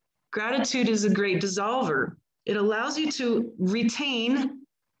 Gratitude is a great dissolver. It allows you to retain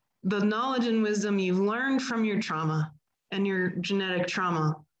the knowledge and wisdom you've learned from your trauma and your genetic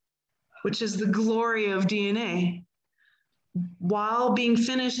trauma, which is the glory of DNA, while being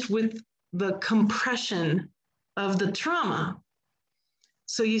finished with the compression of the trauma.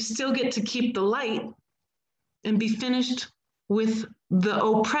 So you still get to keep the light and be finished with the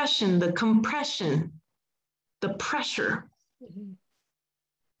oppression, the compression, the pressure. Mm-hmm.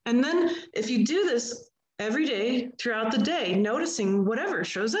 And then if you do this every day throughout the day, noticing whatever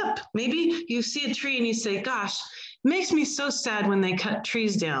shows up, maybe you see a tree and you say, gosh, it makes me so sad when they cut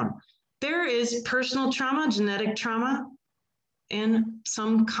trees down. There is personal trauma, genetic trauma, and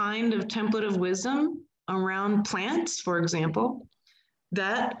some kind of template of wisdom around plants, for example,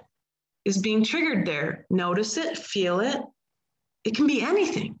 that is being triggered there. Notice it, feel it. It can be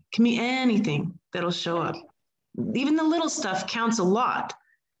anything. It can be anything that'll show up. Even the little stuff counts a lot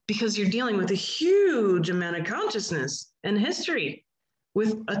because you're dealing with a huge amount of consciousness and history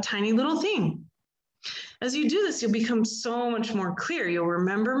with a tiny little thing. As you do this, you'll become so much more clear. You'll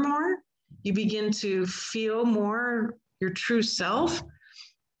remember more. You begin to feel more your true self.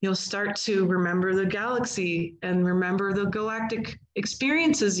 You'll start to remember the galaxy and remember the galactic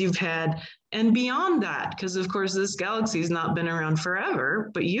experiences you've had and beyond that, because of course this galaxy has not been around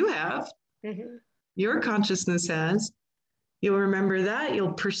forever, but you have. Mm-hmm. Your consciousness has. You'll remember that.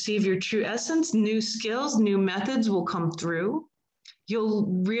 You'll perceive your true essence. New skills, new methods will come through. You'll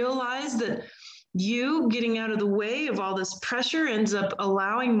realize that you getting out of the way of all this pressure ends up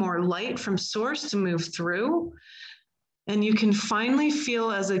allowing more light from source to move through. And you can finally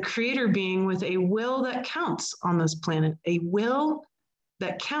feel as a creator being with a will that counts on this planet, a will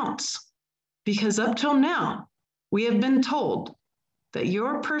that counts. Because up till now, we have been told that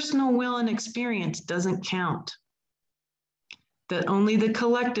your personal will and experience doesn't count, that only the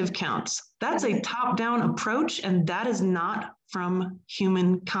collective counts. That's a top-down approach, and that is not from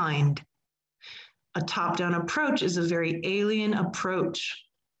humankind. A top-down approach is a very alien approach.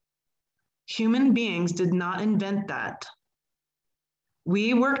 Human beings did not invent that.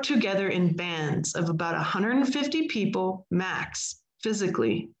 We work together in bands of about 150 people max,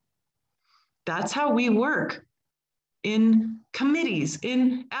 physically. That's how we work in committees,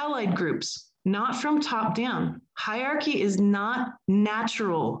 in allied groups, not from top down. Hierarchy is not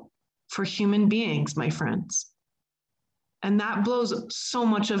natural for human beings, my friends. And that blows so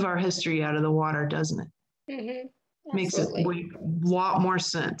much of our history out of the water, doesn't it? Mm-hmm. Makes it a lot more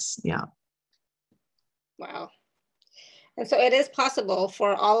sense. Yeah. Wow. And so it is possible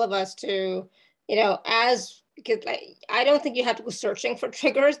for all of us to, because I don't think you have to go searching for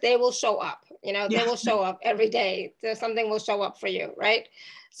triggers. They will show up, they will show up every day. Something will show up for you, right?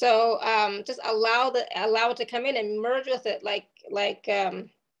 So just allow it to come in and merge with it, like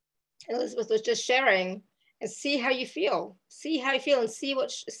Elizabeth was just sharing, and see how you feel. See how you feel, and see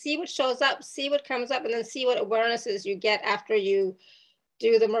what shows up, see what comes up, and then see what awarenesses you get after you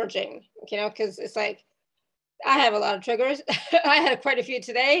do the merging. Because it's like, I have a lot of triggers. I had quite a few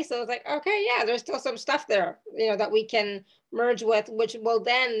today. So it's like, okay, yeah, there's still some stuff there, that we can merge with, which will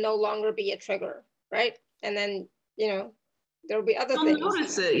then no longer be a trigger, right? And then, there'll be other things. I'll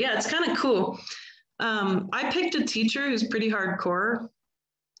notice it. Yeah, it's kind of cool. I picked a teacher who's pretty hardcore.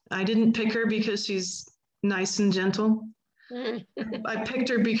 I didn't pick her because she's nice and gentle. I picked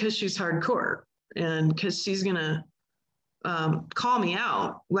her because she's hardcore and because she's going to call me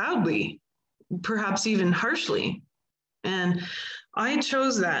out loudly, perhaps even harshly. And I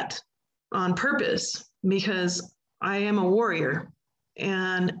chose that on purpose because I am a warrior.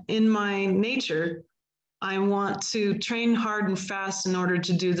 And in my nature, I want to train hard and fast in order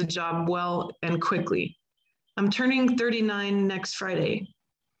to do the job well and quickly. I'm turning 39 next Friday.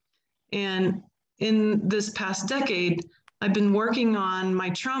 And in this past decade, I've been working on my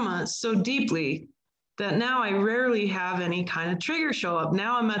trauma so deeply that now I rarely have any kind of trigger show up.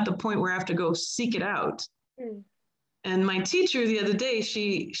 Now I'm at the point where I have to go seek it out. And my teacher the other day,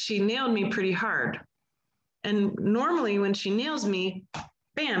 she nailed me pretty hard. And normally when she nails me,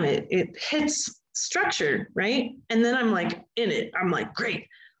 bam, it hits structure, right? And then I'm like in it. I'm like, great,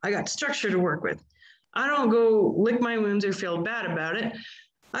 I got structure to work with. I don't go lick my wounds or feel bad about it.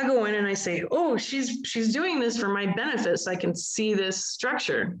 I go in and I say, oh, she's doing this for my benefit so I can see this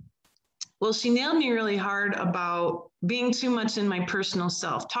structure. Well, she nailed me really hard about being too much in my personal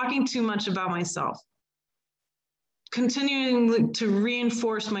self, talking too much about myself, continuing to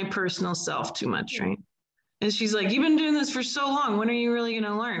reinforce my personal self too much, right? And she's like, you've been doing this for so long. When are you really going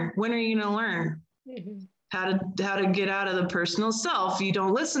to learn? When are you going to learn how to get out of the personal self? You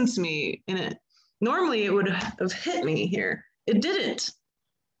don't listen to me. And normally it would have hit me here. It didn't.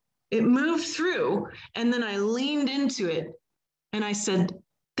 It moved through. And then I leaned into it and I said,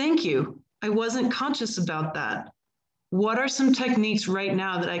 thank you. I wasn't conscious about that. What are some techniques right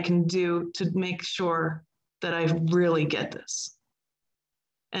now that I can do to make sure that I really get this?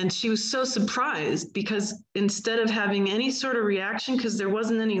 And she was so surprised because instead of having any sort of reaction, because there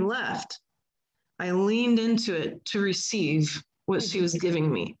wasn't any left, I leaned into it to receive what she was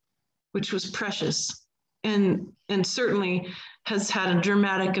giving me, which was precious and certainly has had a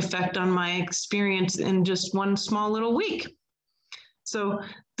dramatic effect on my experience in just one small little week. So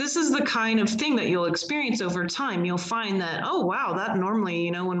this is the kind of thing that you'll experience over time. You'll find that, oh, wow, that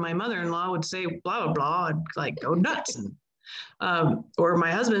normally, when my mother-in-law would say blah, blah, blah, I'd like go nuts. And, or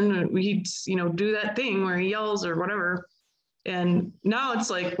my husband, he'd, do that thing where he yells or whatever. And now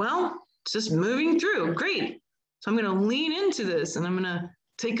it's like, well, it's just moving through. Great. So I'm going to lean into this and I'm going to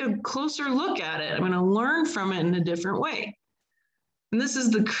take a closer look at it. I'm going to learn from it in a different way. And this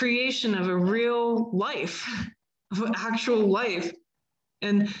is the creation of a real life, of an actual life.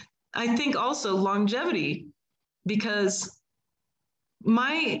 And I think also longevity, because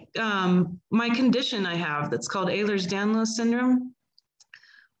my condition I have that's called Ehlers-Danlos syndrome,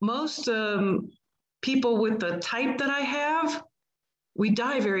 most people with the type that I have, we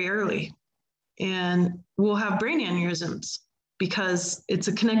die very early and we'll have brain aneurysms because it's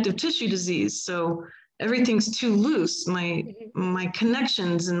a connective tissue disease. So everything's too loose. My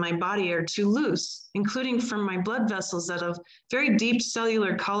connections in my body are too loose, including from my blood vessels at a very deep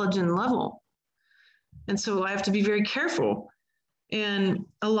cellular collagen level. And so I have to be very careful. And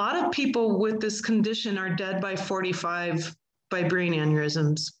a lot of people with this condition are dead by 45 by brain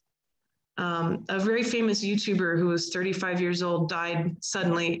aneurysms. A very famous YouTuber who was 35 years old died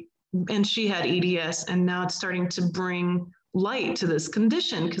suddenly, and she had EDS, and now it's starting to bring light to this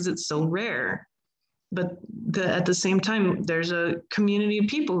condition because it's so rare. But at the same time, there's a community of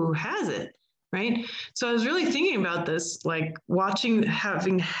people who has it, right? So I was really thinking about this, like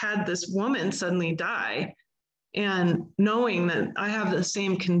having had this woman suddenly die and knowing that I have the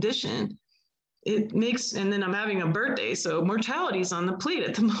same condition, it makes, and then I'm having a birthday, so mortality's on the plate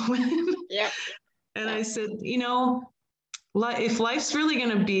at the moment. Yeah. And I said, if life's really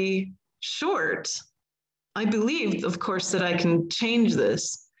going to be short, I believe, of course, that I can change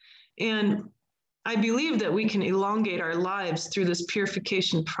this. And I believe that we can elongate our lives through this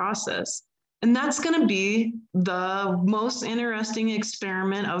purification process. And that's going to be the most interesting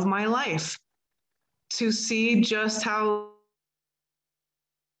experiment of my life, to see just how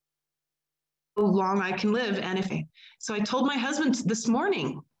long I can live. And so I told my husband this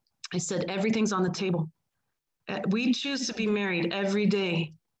morning, I said, everything's on the table. We choose to be married every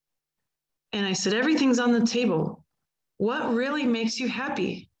day. And I said, everything's on the table. What really makes you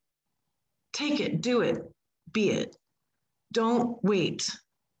happy? Take it, do it, be it. Don't wait.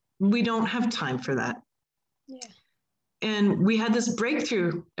 We don't have time for that. Yeah. And we had this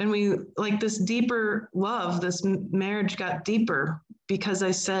breakthrough, and we like this deeper love, this marriage got deeper because I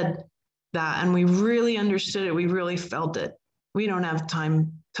said that, and we really understood it. We really felt it. We don't have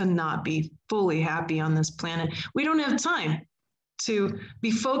time to not be fully happy on this planet. We don't have time to be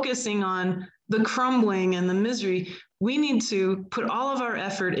focusing on the crumbling and the misery. We need to put all of our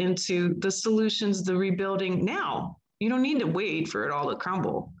effort into the solutions, the rebuilding now. You don't need to wait for it all to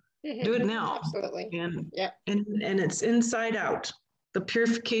crumble. Do it now. Absolutely. And it's inside out. The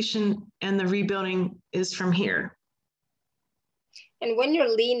purification and the rebuilding is from here. And when you're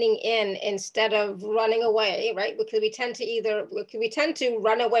leaning in instead of running away, right? Because we tend to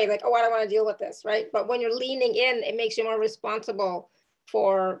run away, like, oh, I don't want to deal with this, right? But when you're leaning in, it makes you more responsible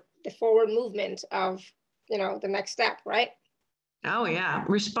for the forward movement of, the next step, right? Oh yeah,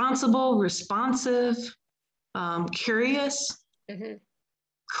 responsible, responsive, curious. Mm-hmm.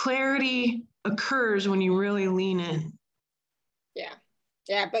 Clarity occurs when you really lean in.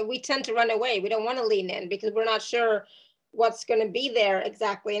 Yeah, but we tend to run away. We don't want to lean in because we're not sure what's going to be there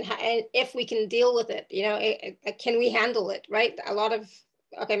exactly, and if we can deal with it, can we handle it, right? A lot of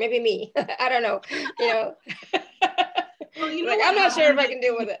okay, maybe me. I don't know. Well, you know like, what I'm not sure if I happens? can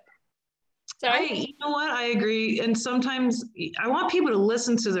deal with it. Sorry? You know what? I agree. And sometimes I want people to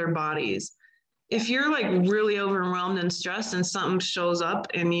listen to their bodies. If you're like really overwhelmed and stressed and something shows up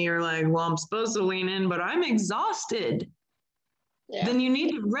and you're like, well, I'm supposed to lean in, but I'm exhausted, then you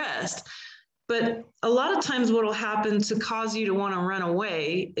need to rest. But a lot of times what will happen to cause you to want to run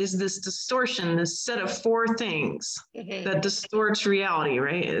away is this distortion, this set of 4 things that distorts reality,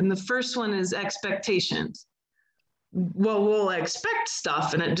 right? And the first one is expectations. Well, we'll expect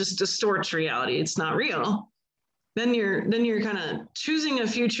stuff and it just distorts reality. It's not real. Then you're kind of choosing a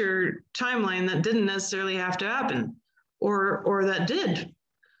future timeline that didn't necessarily have to happen, or that did.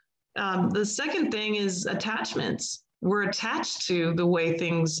 The second thing is attachments. We're attached to the way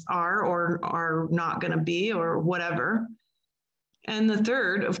things are or are not going to be or whatever. And the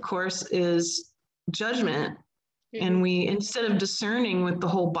third, of course, is judgment. And we, instead of discerning with the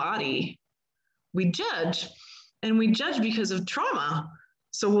whole body, we judge. And we judge because of trauma.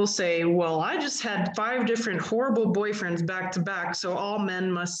 So we'll say, well, I just had 5 different horrible boyfriends back to back, so all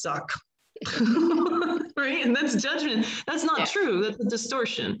men must suck. Right? And that's judgment. That's not true. That's a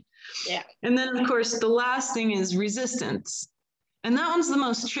distortion. Yeah. And then, of course, the last thing is resistance. And that one's the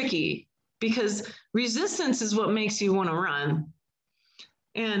most tricky because resistance is what makes you want to run.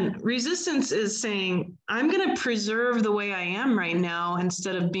 And resistance is saying, I'm going to preserve the way I am right now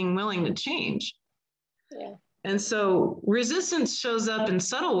instead of being willing to change. Yeah. And so resistance shows up in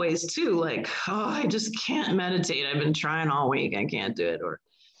subtle ways too, like, oh, I just can't meditate. I've been trying all week. I can't do it. Or,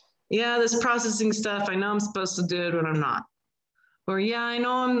 yeah, this processing stuff, I know I'm supposed to do it, but I'm not. Or, yeah, I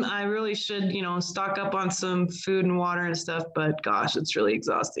know I really should, stock up on some food and water and stuff, but gosh, it's really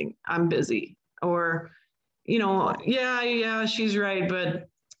exhausting. I'm busy. Or, yeah, she's right, but,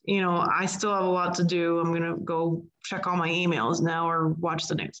 I still have a lot to do. I'm going to go check all my emails now or watch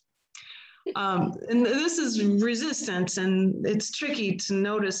the news. And this is resistance, and it's tricky to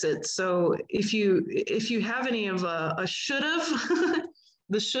notice it. So if you have any of a should've,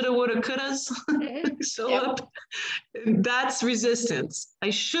 the shoulda, woulda, couldas show up, that's resistance. I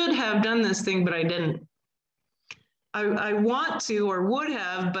should have done this thing, but I didn't. I want to or would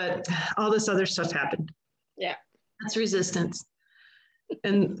have, but all this other stuff happened. Yeah, that's resistance.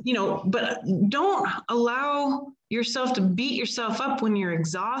 And but don't allow yourself to beat yourself up when you're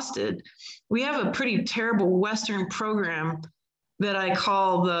exhausted. We have a pretty terrible Western program that I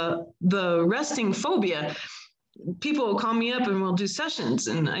call the resting phobia. People will call me up and we'll do sessions,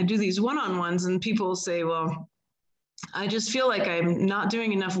 and I do these one-on-ones, and people will say, well, I just feel like I'm not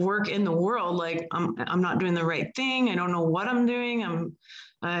doing enough work in the world. Like I'm not doing the right thing. I don't know what I'm doing.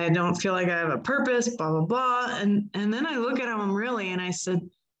 I don't feel like I have a purpose, blah, blah, blah. And then I look at them really and I said,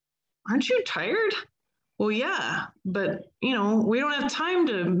 aren't you tired? Well, yeah, but we don't have time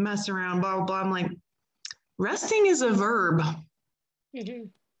to mess around, blah, blah, blah. I'm like, resting is a verb.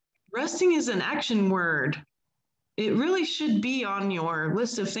 Resting is an action word. It really should be on your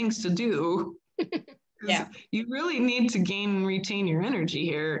list of things to do. Yeah. You really need to gain and retain your energy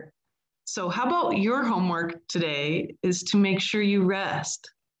here. So how about your homework today is to make sure you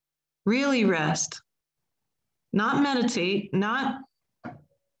rest, really rest, not meditate, not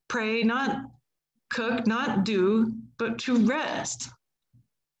pray, not cook, not do, but to rest.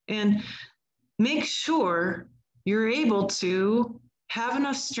 And make sure you're able to have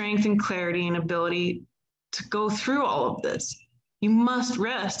enough strength and clarity and ability to go through all of this. You must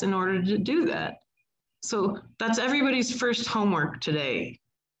rest in order to do that. So that's everybody's first homework today.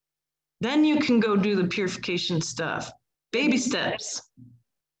 Then you can go do the purification stuff, baby steps.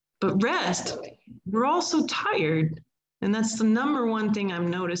 But rest, we're all so tired. And that's the number one thing I'm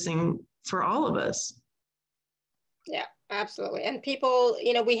noticing for all of us. Yeah, absolutely. And people,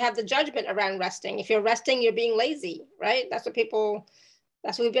 we have the judgment around resting. If you're resting, you're being lazy, right? That's what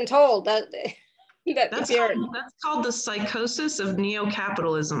we've been told. That's called the psychosis of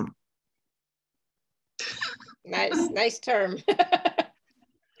neo-capitalism. Nice term.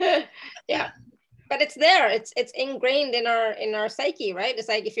 Yeah, but it's there. It's ingrained in our psyche, right? It's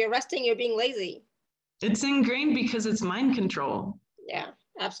like if you're resting, you're being lazy. It's ingrained because it's mind control. Yeah,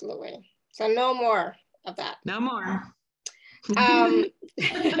 absolutely. So no more of that. No more. Do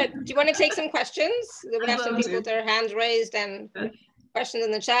you want to take some questions? We have some people with their hands raised and questions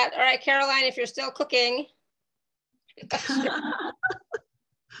in the chat. All right, Caroline, if you're still cooking. Hello.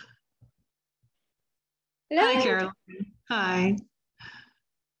 Hi, Caroline. Hi.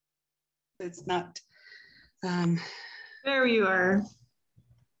 It's not. There you are.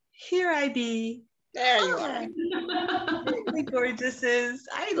 Here I be. There you are. Really gorgeouses.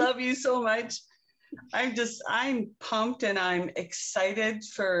 I love you so much. I'm pumped and I'm excited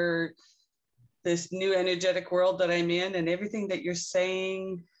for this new energetic world that I'm in, and everything that you're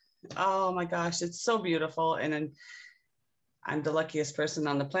saying. Oh my gosh, it's so beautiful. And I'm the luckiest person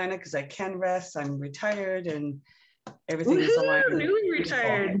on the planet because I can rest. I'm retired and everything is aligned. Newly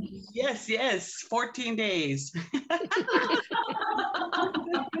retired. Yes, 14 days.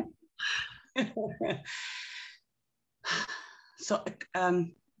 So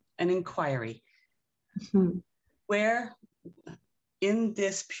an inquiry. Mm-hmm. Where in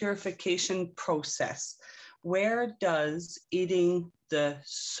this purification process, where does eating the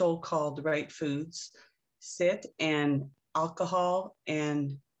so-called right foods sit, and alcohol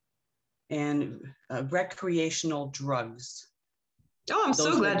and recreational drugs? Oh, I'm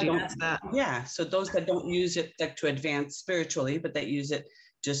so Those glad that you don't- asked that. Yeah, so those that don't use it like to advance spiritually, but that use it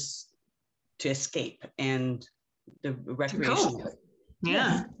just to escape and the recreational. Cool.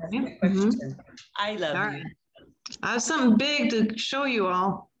 Yeah. That's Yeah. my question. I love All you. right. I have something big to show you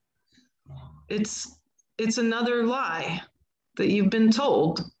all. It's another lie that you've been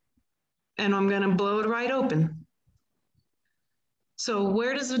told, and I'm going to blow it right open. So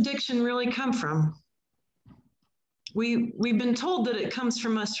where does addiction really come from? We've been told that it comes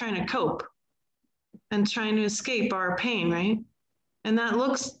from us trying to cope and trying to escape our pain, right? And that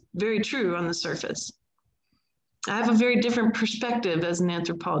looks very true on the surface. I have a very different perspective as an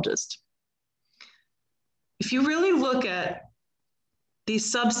anthropologist. If you really look at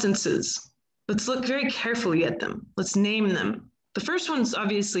these substances, let's look very carefully at them. Let's name them. The first one's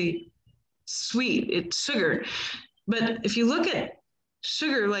obviously sweet, it's sugar. But if you look at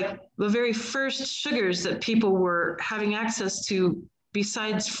sugar, like the very first sugars that people were having access to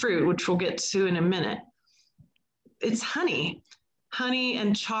besides fruit, which we'll get to in a minute, it's honey. Honey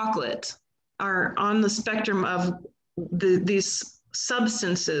and chocolate are on the spectrum of these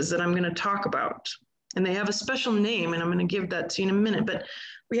substances that I'm going to talk about. And they have a special name, and I'm going to give that to you in a minute. But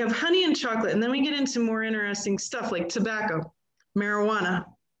we have honey and chocolate, and then we get into more interesting stuff like tobacco, marijuana,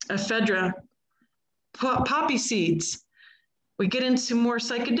 ephedra, poppy seeds. We get into more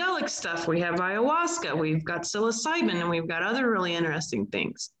psychedelic stuff. We have ayahuasca, we've got psilocybin, and we've got other really interesting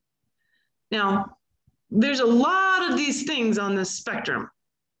things. Now, there's a lot of these things on this spectrum.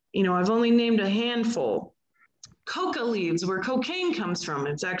 You know, I've only named a handful. Coca leaves, where cocaine comes from.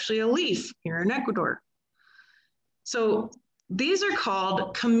 It's actually a leaf here in Ecuador. So these are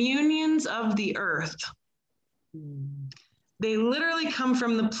called communions of the earth. They literally come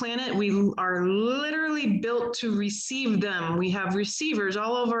from the planet. We are literally built to receive them. We have receivers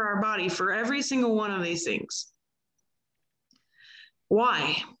all over our body for every single one of these things.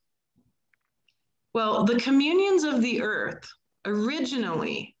 Why? Well, the communions of the earth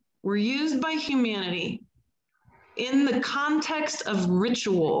originally were used by humanity in the context of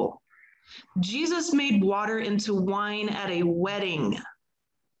ritual. Jesus made water into wine at a wedding.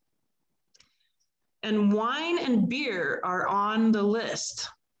 And wine and beer are on the list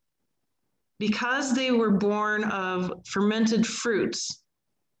because they were born of fermented fruits.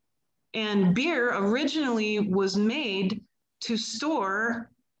 And beer originally was made to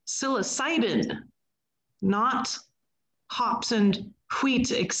store psilocybin, not hops and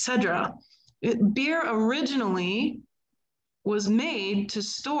wheat, etc. Beer originally was made to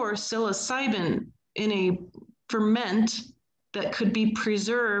store psilocybin in a ferment that could be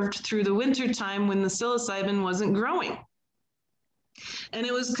preserved through the wintertime when the psilocybin wasn't growing. And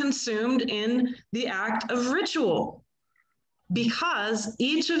it was consumed in the act of ritual, because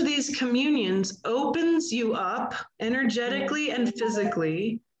each of these communions opens you up energetically and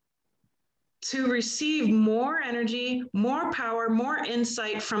physically to receive more energy, more power, more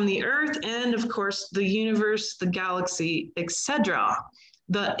insight from the earth, and of course, the universe, the galaxy, etc.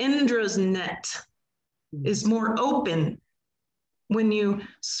 The Indra's net is more open when you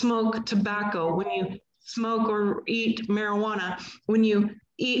smoke tobacco, when you smoke or eat marijuana, when you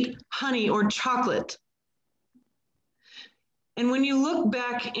eat honey or chocolate. And when you look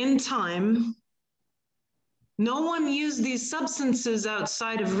back in time, no one used these substances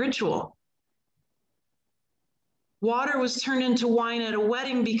outside of ritual. Water was turned into wine at a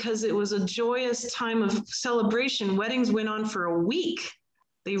wedding because it was a joyous time of celebration. Weddings went on for a week.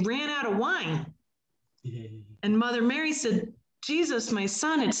 They ran out of wine. And Mother Mary said, Jesus, my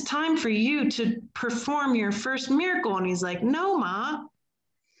son, it's time for you to perform your first miracle. And he's like, no, Ma.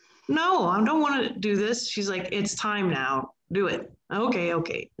 No, I don't want to do this. She's like, it's time now. Do it.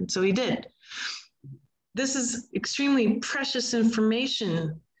 Okay. And so he did. This is extremely precious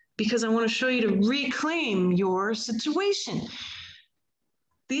information because I want to show you to reclaim your situation.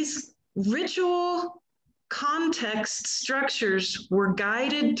 These ritual context structures were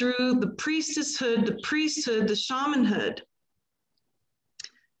guided through the priestesshood, the priesthood, the shamanhood.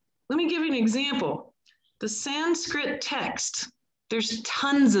 Let me give you an example. The Sanskrit text, there's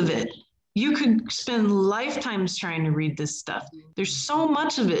tons of it. You could spend lifetimes trying to read this stuff. There's so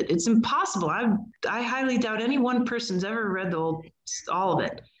much of it. It's impossible. I highly doubt any one person's ever read all of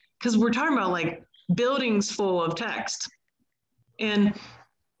it, because we're talking about like buildings full of text. And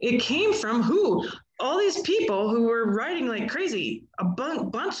it came from who? All these people who were writing like crazy, a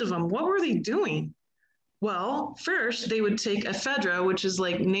bunch of them. What were they doing? Well, first they would take ephedra, which is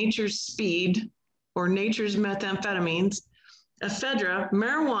like nature's speed or nature's methamphetamines, ephedra,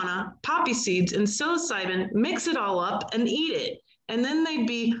 marijuana, poppy seeds, and psilocybin, mix it all up and eat it. And then they'd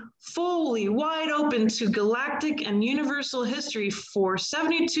be fully wide open to galactic and universal history for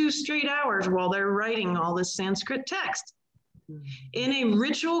 72 straight hours while they're writing all this Sanskrit text in a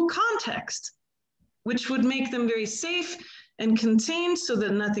ritual context, which would make them very safe and contained so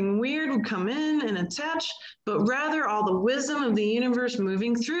that nothing weird would come in and attach, but rather all the wisdom of the universe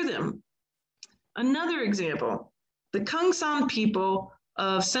moving through them. Another example, the Kungsan people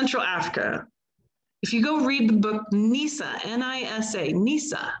of Central Africa. If you go read the book Nisa, N-I-S-A,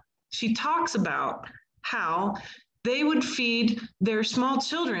 Nisa, she talks about how they would feed their small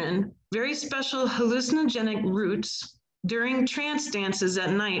children very special hallucinogenic roots during trance dances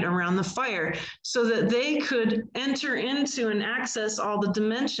at night around the fire so that they could enter into and access all the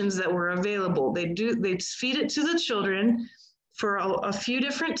dimensions that were available. They'd feed it to the children for a few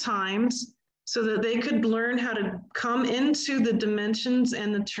different times so that they could learn how to come into the dimensions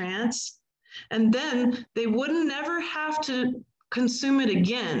and the trance. And then they wouldn't never have to consume it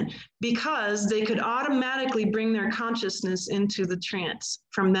again because they could automatically bring their consciousness into the trance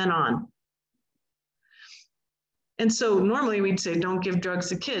from then on. And so normally we'd say, don't give drugs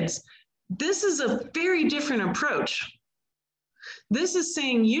to kids. This is a very different approach. This is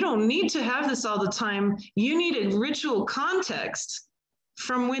saying you don't need to have this all the time. You need a ritual context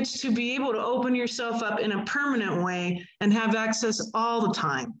from which to be able to open yourself up in a permanent way and have access all the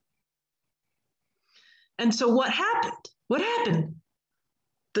time. And so what happened? What happened?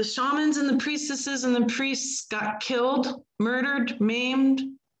 The shamans and the priestesses and the priests got killed, murdered, maimed,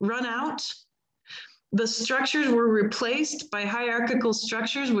 run out. The structures were replaced by hierarchical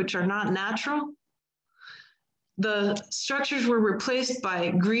structures, which are not natural. The structures were replaced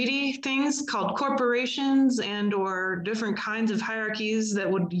by greedy things called corporations and or different kinds of hierarchies that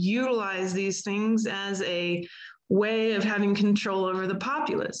would utilize these things as a way of having control over the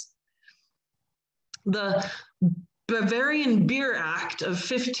populace. The Bavarian Beer Act of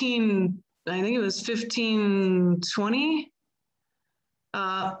 1520,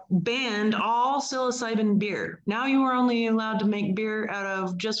 banned all psilocybin beer. Now you were only allowed to make beer out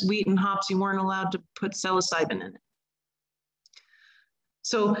of just wheat and hops. You weren't allowed to put psilocybin in it.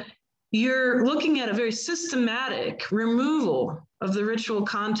 So you're looking at a very systematic removal of the ritual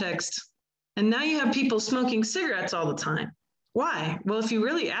context. And now you have people smoking cigarettes all the time. Why? Well, if you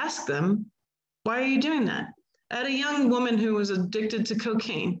really ask them, why are you doing that? I had a young woman who was addicted to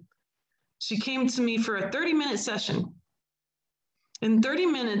cocaine. She came to me for a 30-minute session. In 30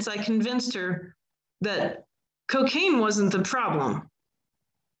 minutes, I convinced her that cocaine wasn't the problem.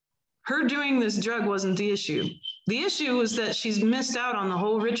 Her doing this drug wasn't the issue. The issue was that she's missed out on the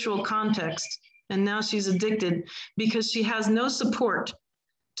whole ritual context, and now she's addicted because she has no support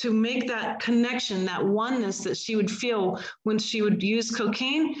to make that connection, that oneness that she would feel when she would use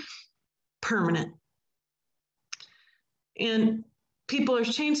cocaine, permanent. And people are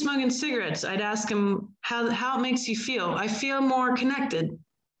chain smoking cigarettes. I'd ask them how it makes you feel. I feel more connected.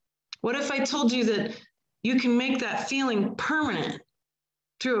 What if I told you that you can make that feeling permanent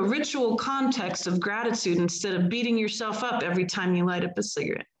through a ritual context of gratitude instead of beating yourself up every time you light up a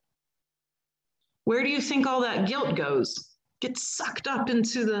cigarette? Where do you think all that guilt goes? Gets sucked up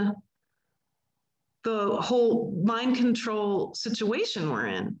into the whole mind control situation we're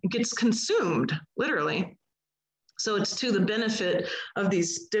in. It gets consumed, literally. So it's to the benefit of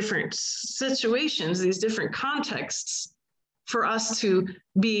these different situations, these different contexts, for us to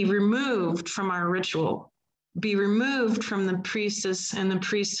be removed from our ritual, be removed from the priestess and the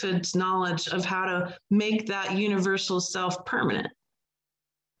priesthood's knowledge of how to make that universal self permanent.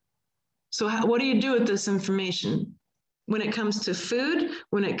 So what do you do with this information? When it comes to food,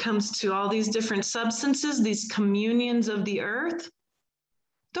 when it comes to all these different substances, these communions of the earth,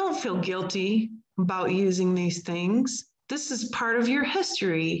 don't feel guilty about using these things. This is part of your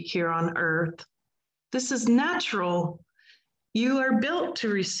history here on earth. This is natural. You are built to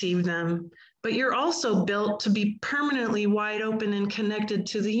receive them, but you're also built to be permanently wide open and connected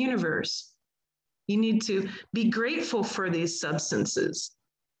to the universe. You need to be grateful for these substances.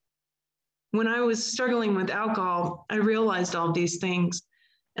 When I was struggling with alcohol, I realized all these things.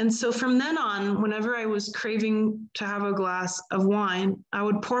 And so from then on, whenever I was craving to have a glass of wine, I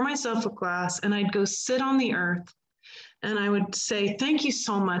would pour myself a glass and I'd go sit on the earth and I would say, thank you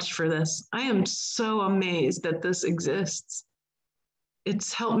so much for this. I am so amazed that this exists.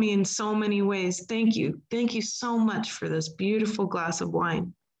 It's helped me in so many ways. Thank you. Thank you so much for this beautiful glass of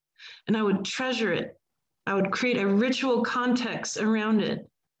wine. And I would treasure it. I would create a ritual context around it.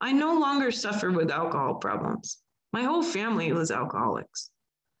 I no longer suffer with alcohol problems. My whole family was alcoholics.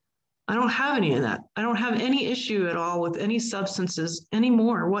 I don't have any of that. I don't have any issue at all with any substances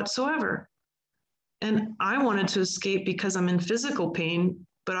anymore whatsoever. And I wanted to escape because I'm in physical pain,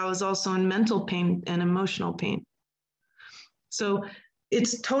 but I was also in mental pain and emotional pain. So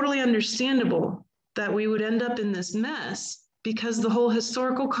it's totally understandable that we would end up in this mess because the whole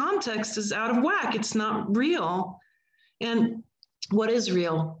historical context is out of whack. It's not real. And what is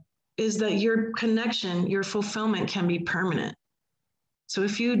real is that your connection, your fulfillment can be permanent. So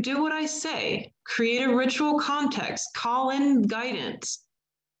if you do what I say, create a ritual context, call in guidance,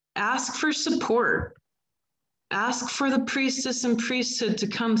 ask for support, ask for the priestess and priesthood to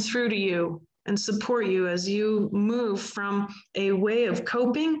come through to you and support you as you move from a way of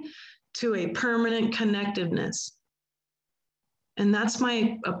coping to a permanent connectiveness. And that's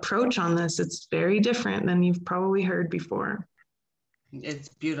my approach on this. It's very different than you've probably heard before. It's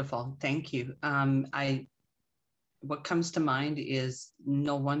beautiful. Thank you. What comes to mind is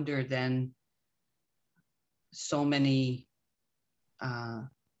no wonder then so many, I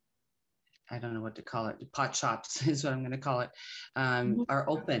don't know what to call it, pot shops is what I'm going to call it, are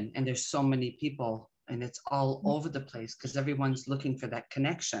open, and there's so many people, and it's all over the place because everyone's looking for that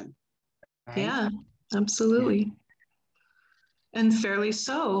connection. Right? Yeah, absolutely. Yeah. And fairly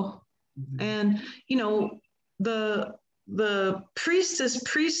so. Mm-hmm. And, you know, the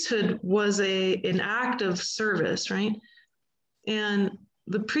priesthood was an act of service, right? And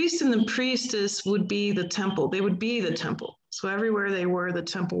the priest and the priestess would be the temple. They would be the temple. So everywhere they were, the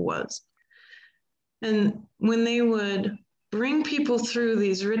temple was. And when they would bring people through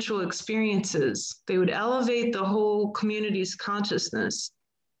these ritual experiences, they would elevate the whole community's consciousness.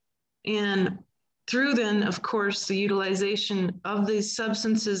 And through then, of course, the utilization of these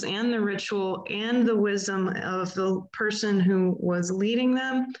substances and the ritual and the wisdom of the person who was leading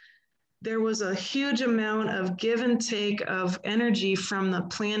them, there was a huge amount of give and take of energy from the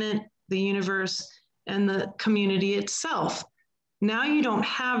planet, the universe, and the community itself. Now you don't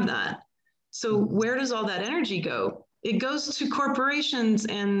have that. So where does all that energy go? It goes to corporations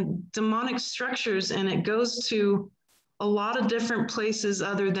and demonic structures, and it goes to a lot of different places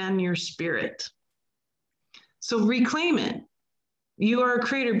other than your spirit. So reclaim it. You are a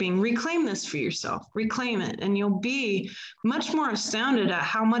creator being. Reclaim this for yourself. Reclaim it, and you'll be much more astounded at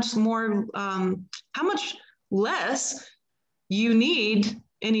how much less you need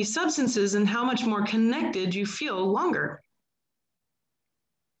any substances and how much more connected you feel longer.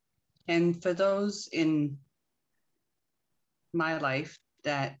 And for those in my life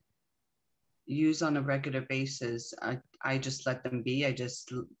that use on a regular basis, I just let them be. I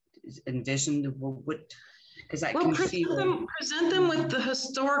just envision what, because I can feel. Present them with the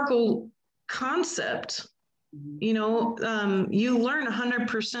historical concept. Mm-hmm. You know, you learn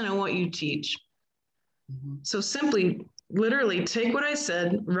 100% of what you teach. Mm-hmm. So simply, literally take what I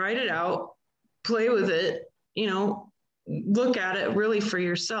said, write it out, play with it, you know, look at it really for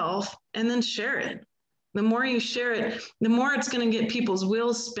yourself, and then share it. The more you share it, the more it's going to get people's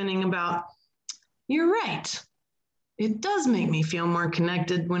wheels spinning about, you're right. It does make me feel more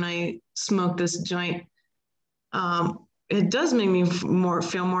connected when I smoke this joint. It does make me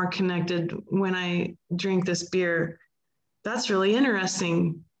feel more connected when I drink this beer. That's really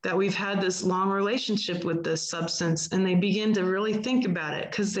interesting that we've had this long relationship with this substance, and they begin to really think about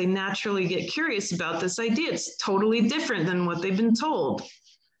it because they naturally get curious about this idea. It's totally different than what they've been told.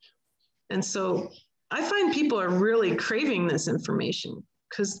 And so I find people are really craving this information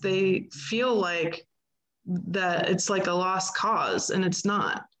because they feel like that it's like a lost cause, and it's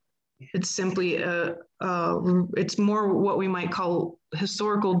not. It's simply it's more what we might call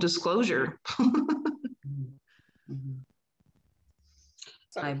historical disclosure. Mm-hmm.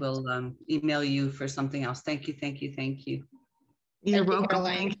 I will email you for something else. Thank you, thank you, thank you. You're welcome.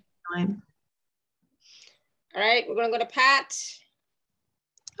 Thank you, Caroline. All right, we're going to go to Pat.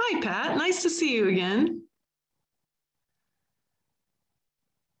 Hi, Pat. Nice to see you again.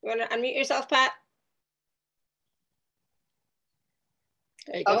 You want to unmute yourself, Pat?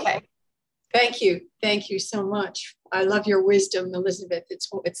 There you go. Okay. Thank you. Thank you so much. I love your wisdom, Elizabeth. It's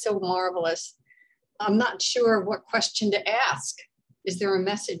so marvelous. I'm not sure what question to ask. Is there a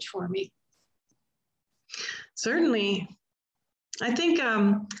message for me? Certainly. I think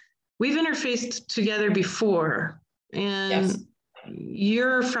we've interfaced together before, and Yes.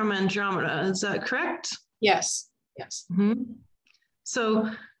 you're from Andromeda, is that correct? Yes. Yes. Mm-hmm.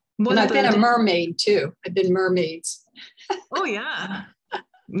 So, and I've been a mermaid too. I've been mermaids. Oh yeah,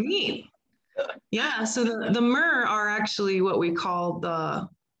 neat. Yeah, so the mer are actually what we call the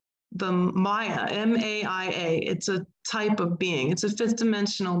Maya, M-A-I-A. It's a type of being. It's a fifth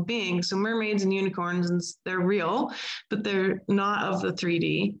dimensional being. So mermaids and unicorns, they're real, but they're not of the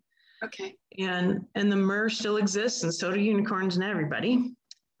 3D. Okay. And the mer still exists, and so do unicorns and everybody.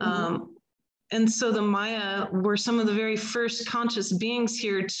 Mm-hmm. And so the Maya were some of the very first conscious beings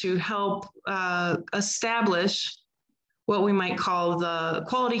here to help establish what we might call the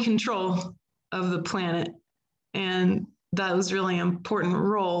quality control of the planet. And that was really an important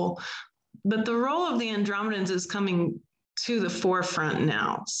role. But the role of the Andromedans is coming to the forefront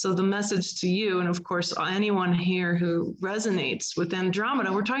now. So the message to you, and of course, anyone here who resonates with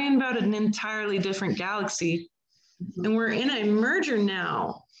Andromeda, we're talking about an entirely different galaxy. And we're in a merger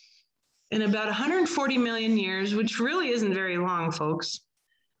now. In about 140 million years, which really isn't very long, folks,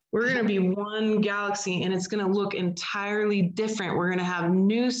 we're going to be one galaxy, and it's going to look entirely different. We're going to have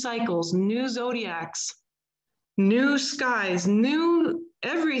new cycles, new zodiacs, new skies, new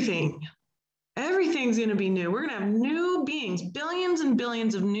everything. Everything's going to be new. We're going to have new beings, billions and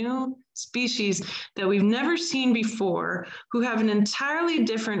billions of new species that we've never seen before, who have an entirely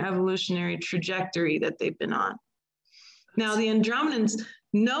different evolutionary trajectory that they've been on. Now, the Andromedans,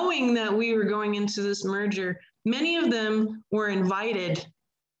 knowing that we were going into this merger, many of them were invited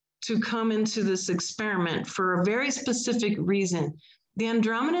to come into this experiment for a very specific reason. The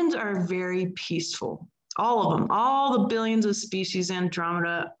Andromedans are very peaceful. All of them, all the billions of species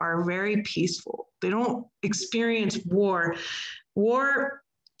Andromeda are very peaceful. They don't experience war. War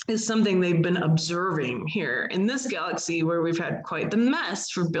is something they've been observing here in this galaxy where we've had quite the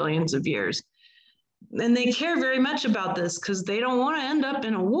mess for billions of years. And they care very much about this because they don't want to end up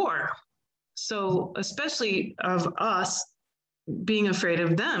in a war. So especially of us being afraid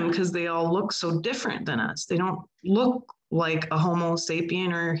of them because they all look so different than us. They don't look like a Homo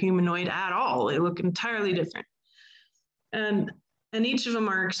sapien or humanoid at all. They look entirely different. And each of them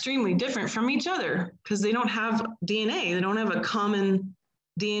are extremely different from each other because they don't have DNA. They don't have a common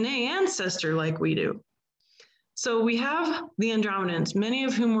DNA ancestor like we do. So we have the Andromedans, many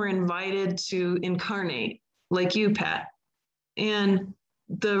of whom were invited to incarnate, like you, Pat. And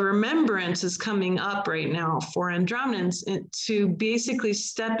the remembrance is coming up right now for Andromedans to basically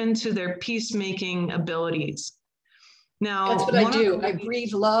step into their peacemaking abilities. Now, that's what I do. I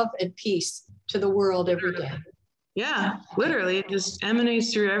breathe love and peace to the world every day. Yeah, literally, it just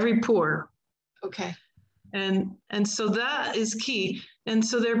emanates through every pore. Okay. And so that is key. And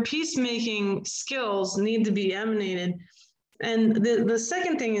so their peacemaking skills need to be emanated. And the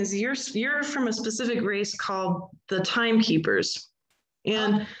second thing is you're from a specific race called the timekeepers.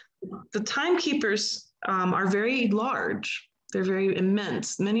 And the timekeepers are very large. They're very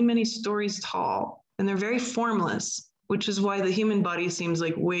immense, many, many stories tall, and they're very formless, which is why the human body seems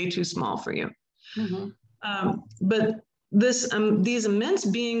like way too small for you. Mm-hmm. But these immense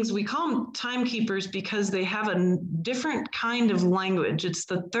beings, we call them timekeepers because they have a different kind of language. It's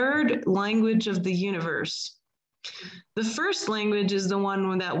the third language of the universe. The first language is the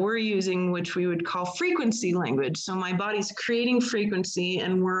one that we're using, which we would call frequency language. So my body's creating frequency,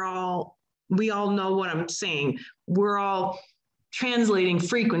 and we all know what I'm saying. We're all translating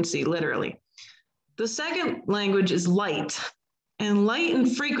frequency, literally. The second language is light. And light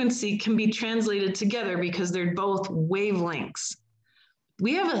and frequency can be translated together because they're both wavelengths.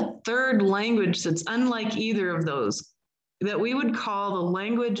 We have a third language that's unlike either of those, that we would call the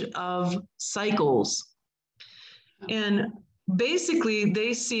language of cycles. And basically,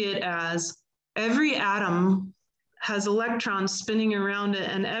 they see it as every atom has electrons spinning around it,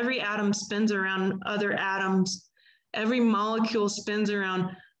 and every atom spins around other atoms. Every molecule spins around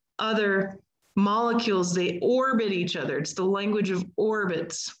other molecules. They orbit each other. It's the language of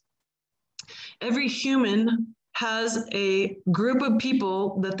orbits. Every human has a group of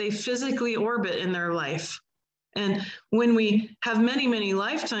people that they physically orbit in their life. And when we have many, many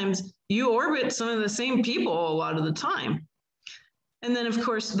lifetimes, you orbit some of the same people a lot of the time. And then, of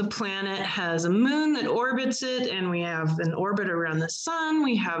course, the planet has a moon that orbits it, and we have an orbit around the sun.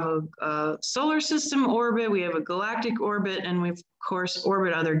 We have a solar system orbit. We have a galactic orbit, and we, of course,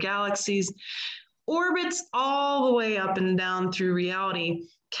 orbit other galaxies. Orbits all the way up and down through reality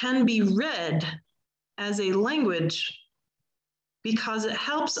can be read as a language because it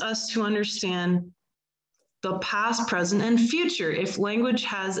helps us to understand the past, present, and future. If language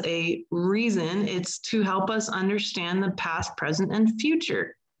has a reason, it's to help us understand the past, present, and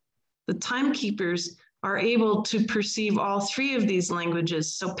future. The timekeepers are able to perceive all three of these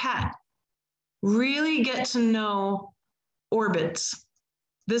languages. So Pat, really get to know orbits.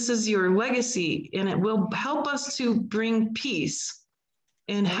 This is your legacy, and it will help us to bring peace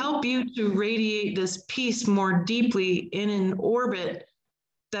and help you to radiate this peace more deeply in an orbit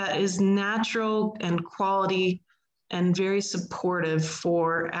that is natural and quality and very supportive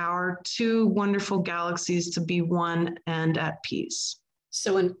for our two wonderful galaxies to be one and at peace.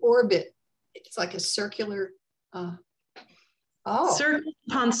 So an orbit, it's like a circular, circles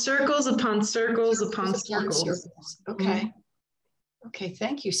upon circles upon circles upon circles. Okay. Okay,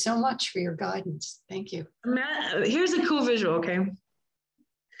 thank you so much for your guidance. Thank you. Here's a cool visual, okay?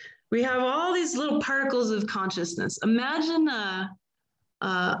 We have all these little particles of consciousness. Imagine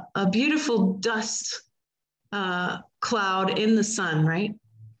a beautiful dust cloud in the sun, right?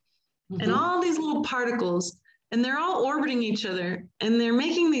 Mm-hmm. And all these little particles, and they're all orbiting each other, and they're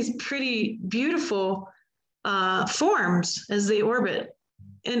making these pretty beautiful forms as they orbit.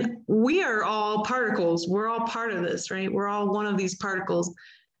 And we are all particles. We're all part of this, right? We're all one of these particles,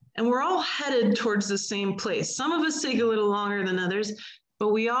 and we're all headed towards the same place. Some of us take a little longer than others, but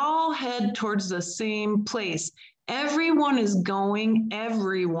we all head towards the same place. Everyone is going,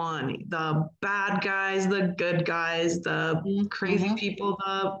 everyone, the bad guys, the good guys, the crazy people,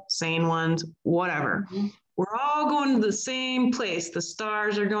 the sane ones, whatever. We're all going to the same place. The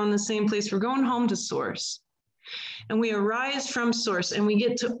stars are going the same place. We're going home to source. And we arise from source, and we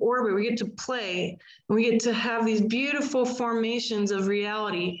get to orbit, we get to play, and we get to have these beautiful formations of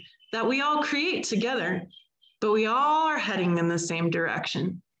reality that we all create together, but we all are heading in the same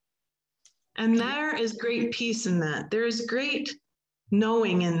direction. And there is great peace in that. There is great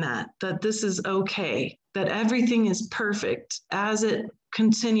knowing in that this is okay, that everything is perfect as it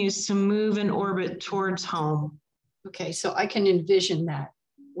continues to move and orbit towards home. Okay, so I can envision that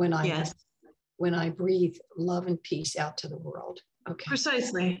when I breathe love and peace out to the world. Okay.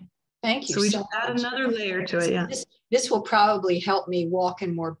 Precisely. Thank you. So we so just add much. another layer to it, yeah. This will probably help me walk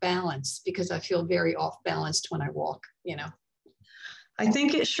in more balance, because I feel very off balanced when I walk, you know. I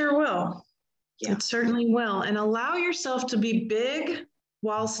think it sure will. Yeah. It certainly will. And allow yourself to be big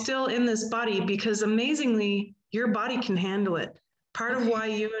while still in this body, because amazingly, your body can handle it. Part of why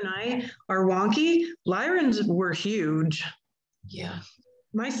you and I are wonky, Lyrans were huge. Yeah.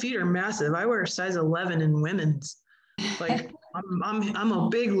 My feet are massive. I wear a size 11 in women's. Like I'm a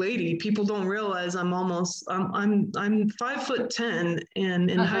big lady. People don't realize I'm 5'10"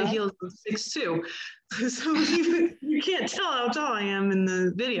 and in high heels I'm 6'2". So you can't tell how tall I am in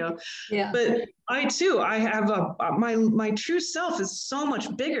the video. Yeah. But I have my true self is so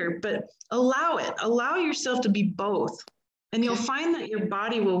much bigger, but allow yourself to be both. And you'll find that your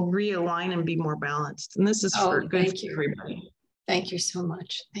body will realign and be more balanced. And this is good for everybody. Thank you so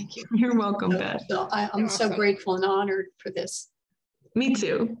much. Thank you. You're welcome, Beth. So I'm so grateful and honored for this. Me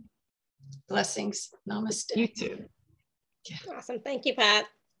too. Blessings. Namaste. You too. Yeah. Awesome. Thank you, Pat.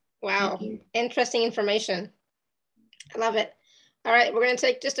 Wow. Interesting information. I love it. All right. We're going to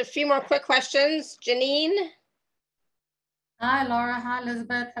take just a few more quick questions. Janine. Hi, Laura. Hi,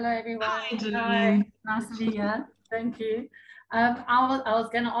 Elizabeth. Hello, everyone. Hi, Janine. Hi. Nice to be here. Thank you. I was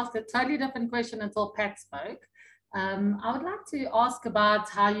going to ask a totally different question until Pat spoke. I would like to ask about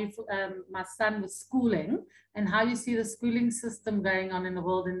how you, my son was schooling, and how you see the schooling system going on in the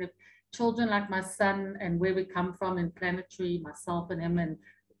world, and if children like my son and where we come from in planetary, myself and him, and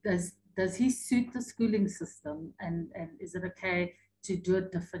does he suit the schooling system, and is it okay to do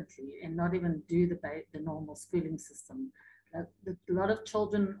it differently and not even do the normal schooling system? A lot of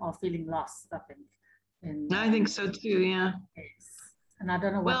children are feeling lost, I think. I think so too, yeah. Yes. And I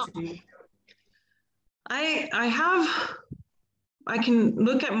don't know what to do. I can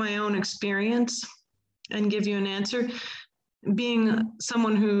look at my own experience and give you an answer. Being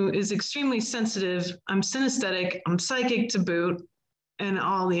someone who is extremely sensitive, I'm synesthetic, I'm psychic to boot, and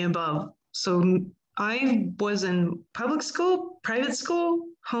all the above. So I was in public school, private school,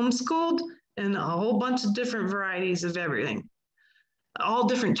 homeschooled, and a whole bunch of different varieties of everything. All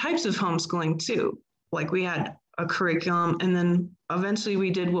different types of homeschooling too. Like we had a curriculum, and then eventually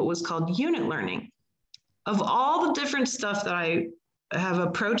we did what was called unit learning. Of all the different stuff that I have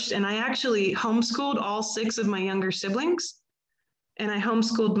approached, and I actually homeschooled all 6 of my younger siblings, and I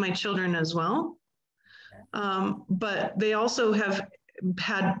homeschooled my children as well. But they also have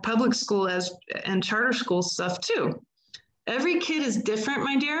had public school and charter school stuff too. Every kid is different,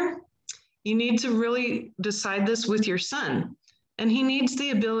 my dear. You need to really decide this with your son, and he needs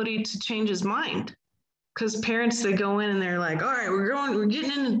the ability to change his mind. because parents, they go in and they're like, all right, we're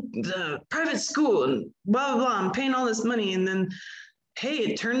getting into the private school and blah, blah, blah, I'm paying all this money. And then, hey,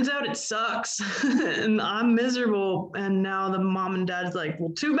 it turns out it sucks and I'm miserable. And now the mom and dad's like,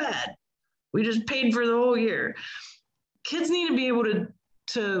 well, too bad. We just paid for the whole year. Kids need to be able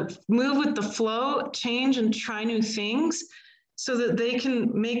to move with the flow, change and try new things so that they can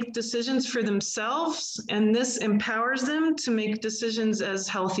make decisions for themselves. And this empowers them to make decisions as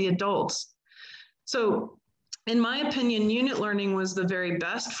healthy adults. So in my opinion, unit learning was the very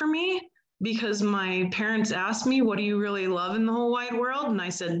best for me because my parents asked me, what do you really love in the whole wide world? And I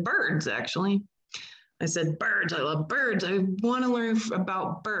said, birds, actually. I said, birds, I love birds. I want to learn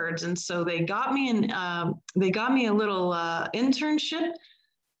about birds. And so they got me a little internship.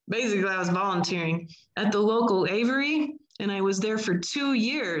 Basically, I was volunteering at the local aviary, and I was there for 2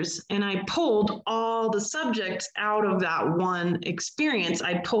 years, and I pulled all the subjects out of that one experience.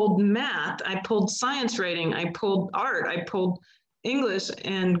 I pulled math, I pulled science writing, I pulled art, I pulled English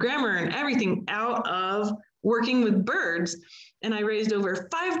and grammar and everything out of working with birds. And I raised over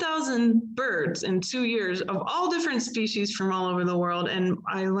 5,000 birds in 2 years of all different species from all over the world. And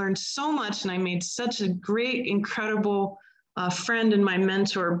I learned so much, and I made such a great, incredible friend and my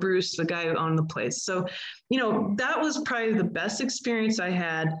mentor, Bruce, the guy who owned the place. So, that was probably the best experience I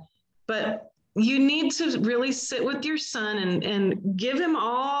had. But you need to really sit with your son and give him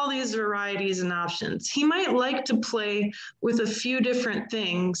all these varieties and options. He might like to play with a few different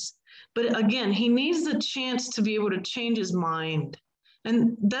things, but again, he needs the chance to be able to change his mind.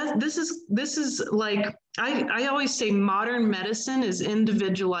 And this is like, I always say modern medicine is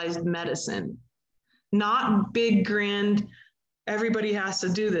individualized medicine, not big, grand, everybody has to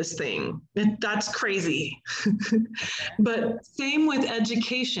do this thing. That's crazy. But same with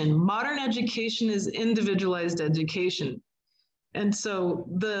education. Modern education is individualized education. And so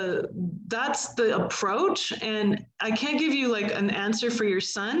that's the approach. And I can't give you like an answer for your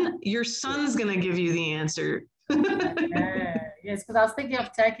son. Your son's going to give you the answer. Yes, because I was thinking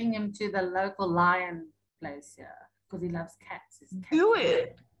of taking him to the local lion place here because he loves cats. Do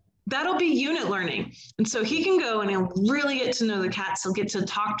it. That'll be unit learning. And so he can go and he'll really get to know the cats. He'll get to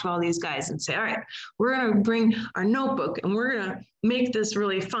talk to all these guys and say, all right, we're going to bring our notebook and we're going to make this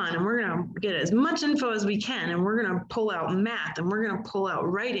really fun. And we're going to get as much info as we can. And we're going to pull out math and we're going to pull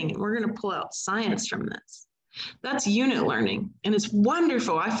out writing and we're going to pull out science from this. That's unit learning. And it's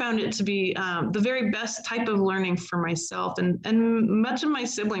wonderful. I found it to be the very best type of learning for myself. And much of my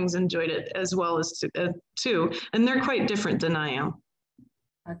siblings enjoyed it as well as too. And they're quite different than I am.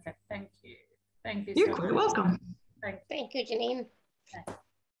 Okay, thank you. Thank you. You're quite welcome. Thank you, Janine. Okay.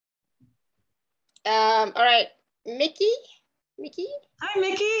 All right, Mickey. Hi,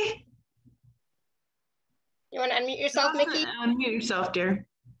 Mickey. You want to unmute yourself, Mickey? Unmute yourself, dear.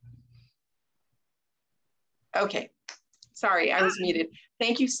 Okay, sorry, I was muted.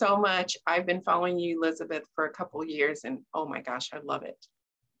 Thank you so much. I've been following you, Elizabeth, for a couple of years, and oh my gosh, I love it.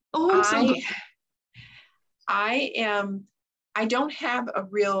 Oh, I don't have a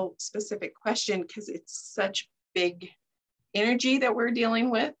real specific question because it's such big energy that we're dealing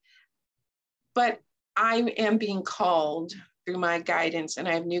with, but I am being called through my guidance, and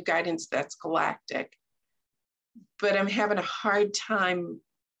I have new guidance that's galactic, but I'm having a hard time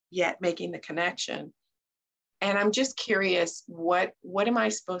yet making the connection. And I'm just curious, what am I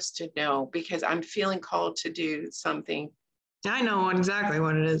supposed to know? Because I'm feeling called to do something. I know exactly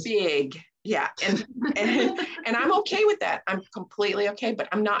what it is. Big. Yeah, and I'm okay with that. I'm completely okay, but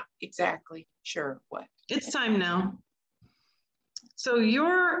I'm not exactly sure what. It's time now. So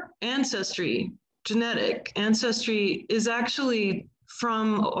your ancestry, genetic ancestry, is actually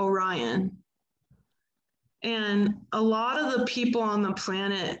from Orion. And a lot of the people on the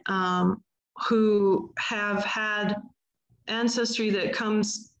planet who have had ancestry that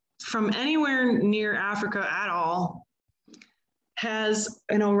comes from anywhere near Africa at all has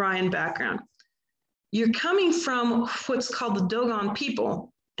an Orion background. You're coming from what's called the Dogon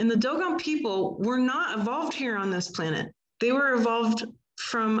people. And the Dogon people were not evolved here on this planet. They were evolved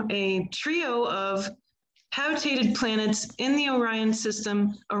from a trio of habitated planets in the Orion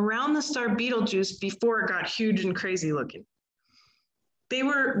system around the star Betelgeuse before it got huge and crazy looking.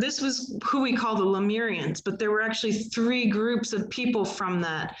 This was who we call the Lemurians, but there were actually 3 groups of people from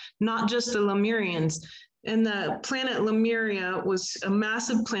that, not just the Lemurians. And the planet Lemuria was a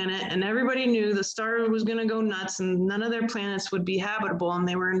massive planet, and everybody knew the star was going to go nuts and none of their planets would be habitable, and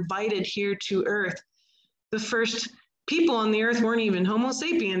they were invited here to Earth. The first people on the Earth weren't even Homo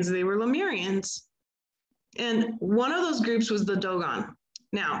sapiens, they were Lemurians. And one of those groups was the Dogon.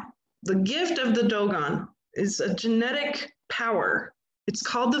 Now, the gift of the Dogon is a genetic power. It's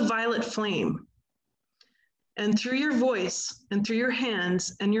called the violet flame. And through your voice and through your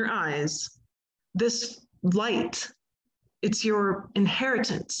hands and your eyes, this light, it's your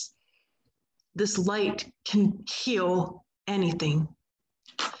inheritance. This light can heal anything.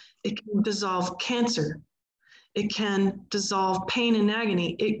 It can dissolve cancer. It can dissolve pain and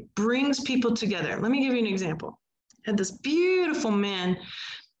agony. It brings people together. Let me give you an example. I had this beautiful man,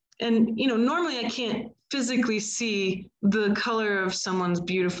 and normally I can't physically see the color of someone's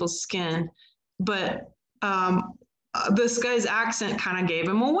beautiful skin, but this guy's accent kind of gave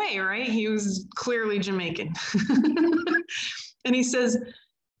him away, right? He was clearly Jamaican. And he says,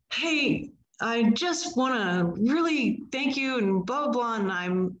 "Hey, I just want to really thank you and blah, blah, and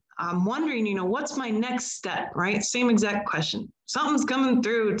I'm wondering, what's my next step," right? Same exact question. Something's coming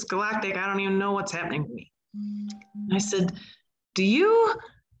through. It's galactic. I don't even know what's happening to me. And I said, do you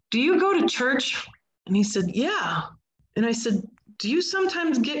go to church? And he said, yeah. And I said, do you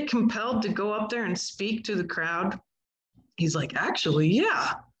sometimes get compelled to go up there and speak to the crowd? He's like, actually,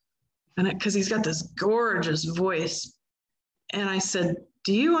 yeah. And because he's got this gorgeous voice. And I said,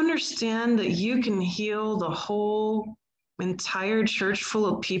 do you understand that you can heal the whole entire church full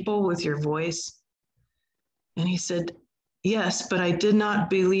of people with your voice? And he said, yes, but I did not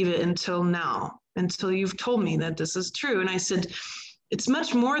believe it until now, until you've told me that this is true. And I said, it's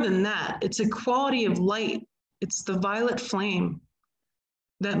much more than that. It's a quality of light. It's the violet flame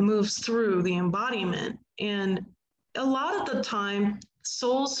that moves through the embodiment. And a lot of the time,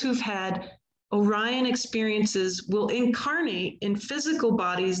 souls who've had Orion experiences will incarnate in physical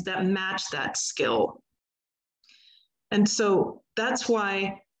bodies that match that skill. And so that's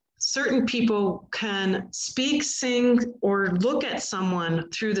why certain people can speak, sing, or look at someone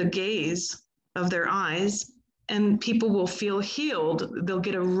through the gaze of their eyes, and people will feel healed. They'll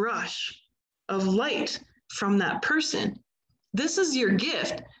get a rush of light from that person. This is your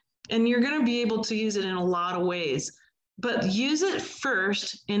gift, and you're going to be able to use it in a lot of ways. But use it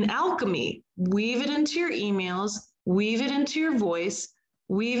first in alchemy. Weave it into your emails, weave it into your voice,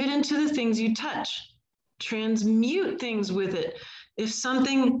 weave it into the things you touch. Transmute things with it. If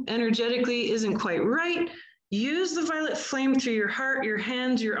something energetically isn't quite right, use the violet flame through your heart, your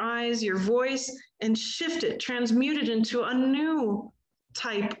hands, your eyes, your voice, and shift it, transmute it into a new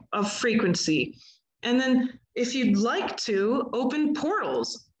type of frequency. And then if you'd like to, open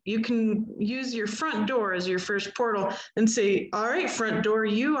portals. You can use your front door as your first portal and say, all right, front door,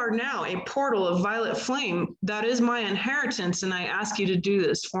 you are now a portal of violet flame. That is my inheritance, and I ask you to do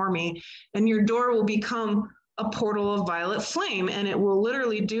this for me. And your door will become a portal of violet flame, and it will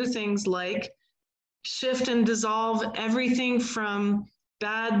literally do things like shift and dissolve everything from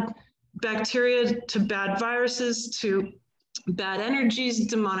bad bacteria to bad viruses to bad energies,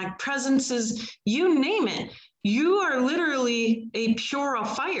 demonic presences, you name it. You are literally a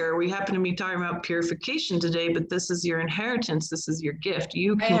purifier. We happen to be talking about purification today, but this is your inheritance. This is your gift.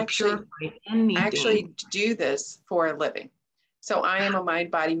 You can purify anything. I actually do this for a living. So I am a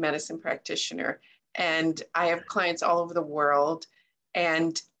mind-body medicine practitioner, and I have clients all over the world.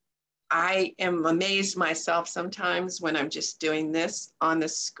 And I am amazed myself sometimes when I'm just doing this on the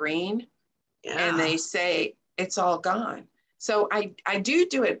screen, and they say it's all gone. So I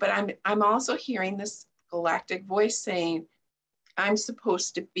do it, but I'm also hearing this galactic voice saying I'm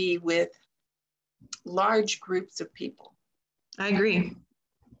supposed to be with large groups of people. I agree.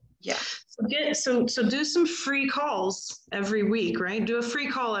 Yeah. So do some free calls every week, right? Do a free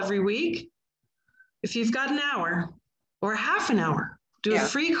call every week. If you've got an hour or half an hour, do a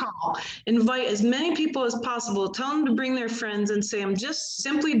free call. Invite as many people as possible. Tell them to bring their friends and say, I'm just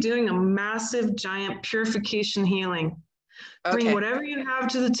simply doing a massive, giant purification healing. Bring whatever you have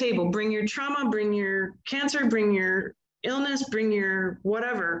to the table. Bring your trauma, bring your cancer, bring your illness, bring your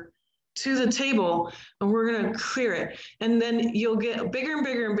whatever to the table, and we're going to clear it. And then you'll get bigger and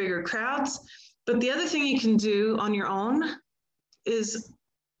bigger and bigger crowds. But the other thing you can do on your own is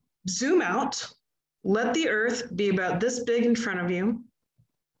zoom out, let the earth be about this big in front of you,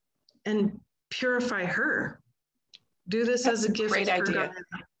 and purify her. Do this as a gift. Great idea.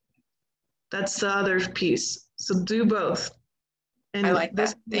 That's the other piece. So do both. And I like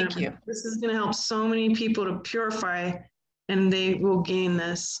that. Thank you. This is going to help so many people to purify, and they will gain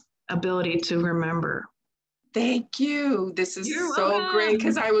this ability to remember. Thank you. This is so great,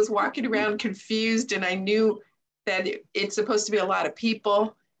 because I was walking around confused, and I knew that it's supposed to be a lot of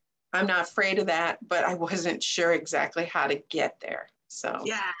people. I'm not afraid of that, but I wasn't sure exactly how to get there. So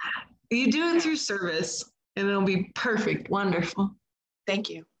yeah, you do it through service, and it'll be perfect. Wonderful. Thank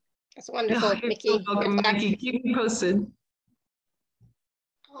you. That's wonderful, Mickey. So welcome, Mickey. Keep me posted.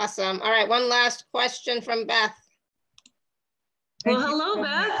 Awesome. All right, one last question from Beth. Well, hello,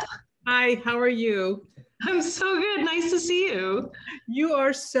 Beth. Hi, how are you? I'm so good. Nice to see you. You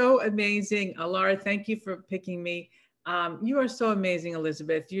are so amazing. Alara, thank you for picking me. You are so amazing,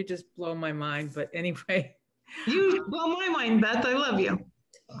 Elizabeth. You just blow my mind. But anyway. You blow my mind, Beth. I love you.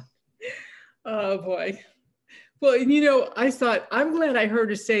 Oh, boy. Well, you know, I thought, I'm glad I heard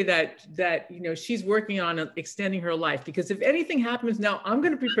her say that, you know, she's working on extending her life, because if anything happens now, I'm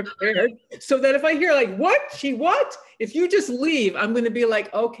going to be prepared so that if I hear like, what? If you just leave, I'm going to be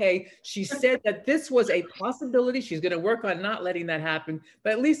like, okay, she said that this was a possibility. She's going to work on not letting that happen,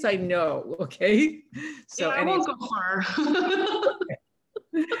 but at least I know. Okay. So yeah, I won't go far.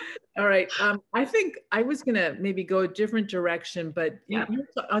 All right. I think I was going to maybe go a different direction, but you're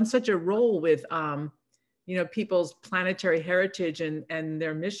on such a roll with, you know, people's planetary heritage and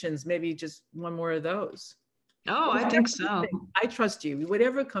their missions, maybe just one more of those. Oh, I think so. I trust you,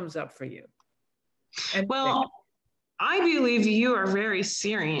 whatever comes up for you. And well, I believe you are very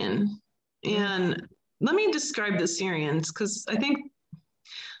Syrian. And let me describe the Syrians, because I think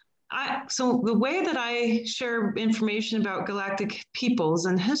so the way that I share information about galactic peoples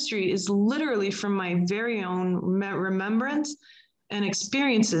and history is literally from my very own remembrance and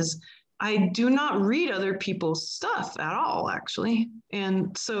experiences. I do not read other people's stuff at all, actually.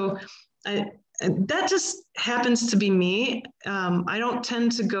 And so that just happens to be me. I don't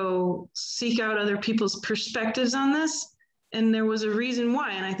tend to go seek out other people's perspectives on this. And there was a reason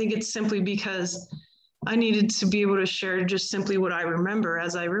why. And I think it's simply because I needed to be able to share just simply what I remember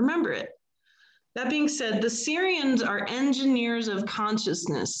as I remember it. That being said, the Syrians are engineers of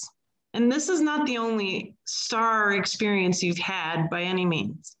consciousness. And this is not the only star experience you've had by any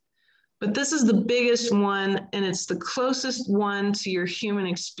means. But this is the biggest one, and it's the closest one to your human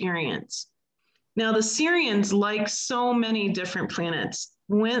experience. Now, the Syrians, like so many different planets,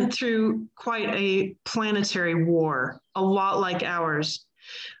 went through quite a planetary war, a lot like ours.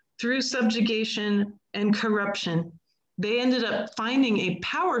 Through subjugation and corruption, they ended up finding a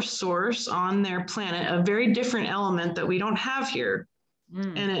power source on their planet, a very different element that we don't have here.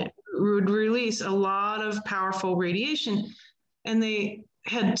 And it would release a lot of powerful radiation. And they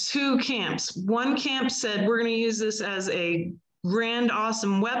had two camps. One camp said, we're going to use this as a grand,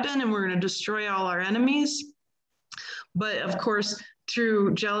 awesome weapon, and we're going to destroy all our enemies. But of course,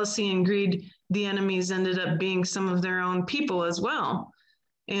 through jealousy and greed, the enemies ended up being some of their own people as well.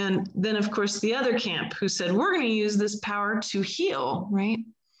 And then, of course, the other camp who said, we're going to use this power to heal, right?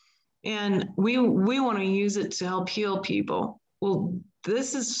 And we want to use it to help heal people. Well,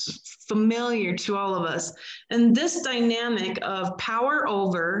 this is familiar to all of us. And this dynamic of power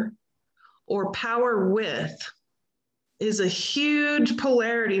over or power with is a huge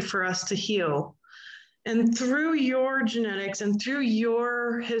polarity for us to heal. And through your genetics and through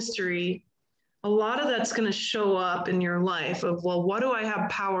your history, a lot of that's going to show up in your life of, well, what do I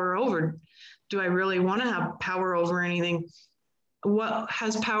have power over? Do I really want to have power over anything? What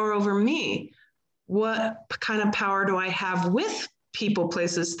has power over me? What kind of power do I have with people,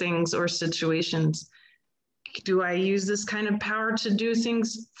 places, things, or situations? Do I use this kind of power to do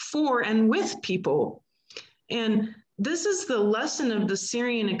things for and with people? And this is the lesson of the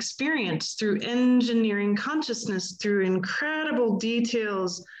Syrian experience through engineering consciousness, through incredible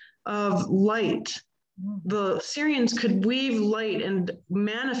details of light. The Syrians could weave light and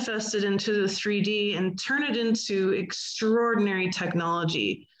manifest it into the 3D and turn it into extraordinary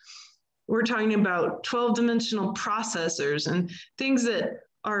technology. We're talking about 12-dimensional processors and things that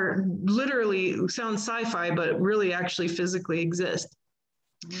are literally sound sci-fi, but really actually physically exist.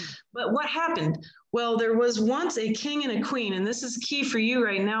 But what happened? Well, there was once a king and a queen, and this is key for you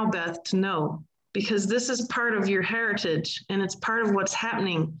right now, Beth, to know, because this is part of your heritage and it's part of what's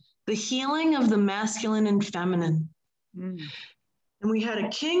happening. The healing of the masculine and feminine. And we had a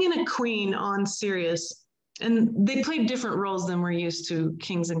king and a queen on Sirius, and they played different roles than we're used to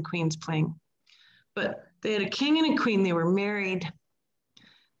kings and queens playing. But they had a king and a queen. They were married.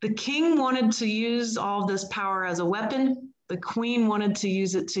 The king wanted to use all of this power as a weapon. The queen wanted to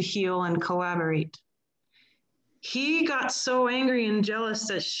use it to heal and collaborate. He got so angry and jealous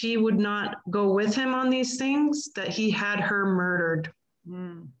that she would not go with him on these things that he had her murdered.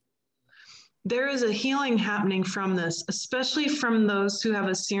 There is a healing happening from this, especially from those who have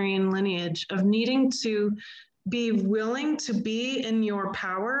a Syrian lineage of needing to be willing to be in your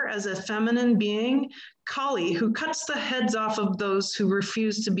power as a feminine being, Kali, who cuts the heads off of those who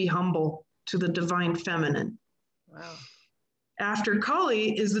refuse to be humble to the divine feminine. Wow. After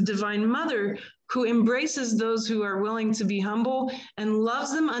Kali is the divine mother who embraces those who are willing to be humble and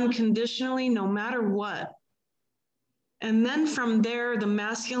loves them unconditionally no matter what. And then from there, the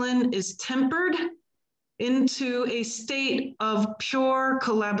masculine is tempered into a state of pure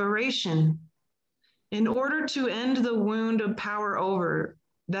collaboration. in order to end the wound of power over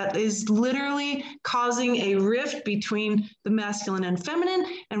that is literally causing a rift between the masculine and feminine.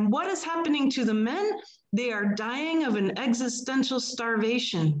 And what is happening to the men? They are dying of an existential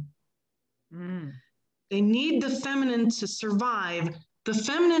starvation. They need the feminine to survive. The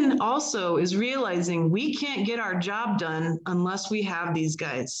feminine also is realizing we can't get our job done unless we have these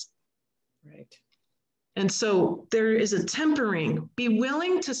guys. Right. And so there is a tempering. Be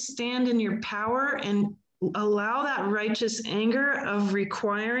willing to stand in your power and allow that righteous anger of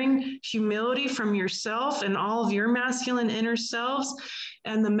requiring humility from yourself and all of your masculine inner selves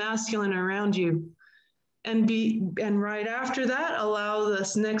and the masculine around you. And right after that, allow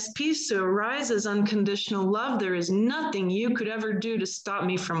this next piece to arise as unconditional love. There is nothing you could ever do to stop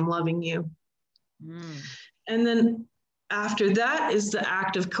me from loving you. And then after that is the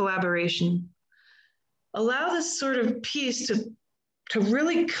act of collaboration. Allow this sort of piece to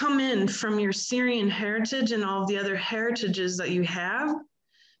really come in from your Syrian heritage and all the other heritages that you have,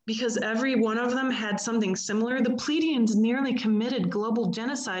 because every one of them had something similar. The Pleiadians nearly committed global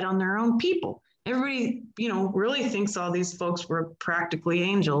genocide on their own people. Everybody, really thinks all these folks were practically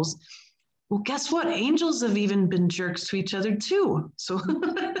angels. Well, guess what? Angels have even been jerks to each other too. So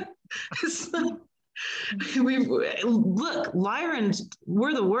look, Lyrans,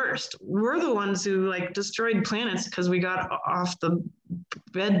 we're the worst. We're the ones who destroyed planets because we got off the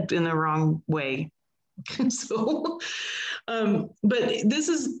bed in the wrong way. So, but this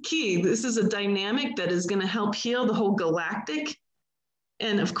is key. This is a dynamic that is going to help heal the whole galactic.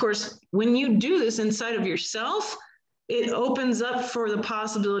 And of course, when you do this inside of yourself, it opens up for the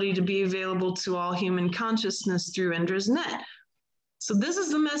possibility to be available to all human consciousness through Indra's net. So this is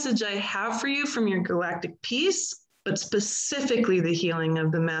the message I have for you from your galactic peace, but specifically the healing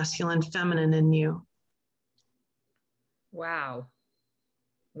of the masculine feminine in you. Wow.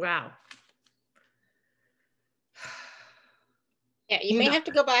 Wow. Yeah, you may have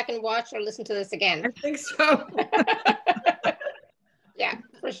to go back and watch or listen to this again. I think so. Yeah,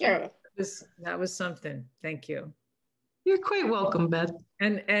 for sure. That was something. Thank you. You're quite welcome, Beth.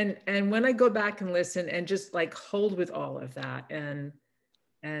 And when I go back and listen and just hold with all of that and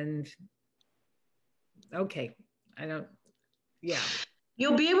okay,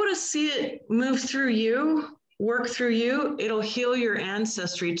 You'll be able to see it move through you, work through you. It'll heal your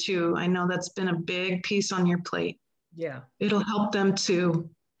ancestry too. I know that's been a big piece on your plate. Yeah. It'll help them too,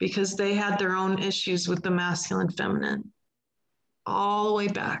 because they had their own issues with the masculine feminine all the way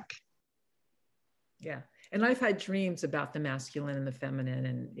back. Yeah. And I've had dreams about the masculine and the feminine,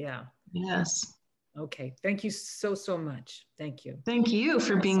 and yeah. Yes. Okay. Thank you so, so much. Thank you. Thank you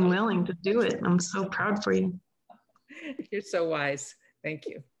for being willing to do it. I'm so proud for you. You're so wise. Thank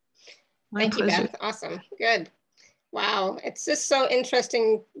you. My Thank pleasure. you, Beth. Awesome. Good. Wow. It's just so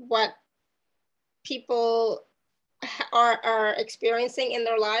interesting what people are experiencing in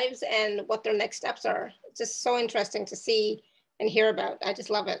their lives and what their next steps are. It's just so interesting to see and hear about. I just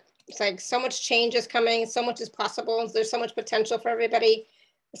love it. It's so much change is coming, so much is possible. There's so much potential for everybody.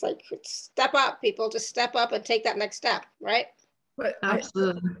 It's step up, people, just step up and take that next step, right? But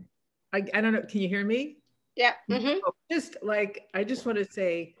absolutely. I don't know, can you hear me? Yeah. Mm-hmm. I just want to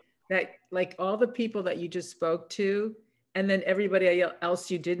say that all the people that you just spoke to, and then everybody else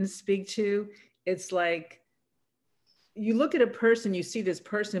you didn't speak to, it's you look at a person, you see this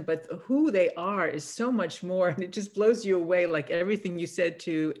person, but who they are is so much more. And it just blows you away. Everything you said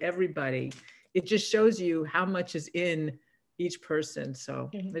to everybody, it just shows you how much is in each person. So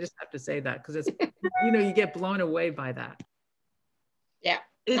I just have to say that because it's, you get blown away by that. Yeah,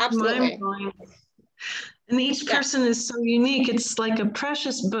 it's mind-blowing. And each person is so unique. It's like a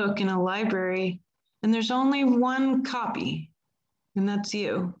precious book in a library, and there's only one copy, and that's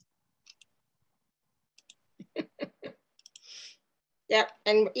you. Yep.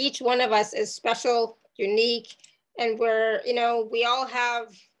 And each one of us is special, unique, and we all have,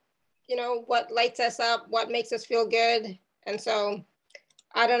 what lights us up, what makes us feel good. And so,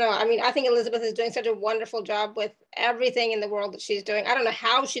 I don't know. I mean, I think Elizabeth is doing such a wonderful job with everything in the world that she's doing. I don't know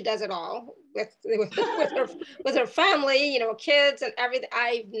how she does it all with her family, kids and everything.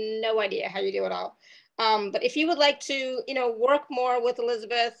 I have no idea how you do it all. But if you would like to, work more with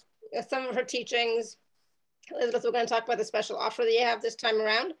Elizabeth, some of her teachings, Elizabeth, we're going to talk about the special offer that you have this time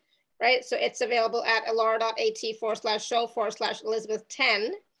around, right? So it's available at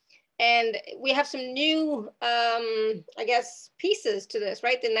alara.at/show/Elizabeth10. And we have some new, pieces to this,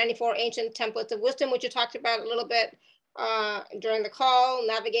 right? The 94 ancient templates of wisdom, which you talked about a little bit during the call,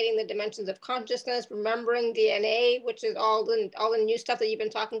 navigating the dimensions of consciousness, remembering DNA, which is all the new stuff that you've been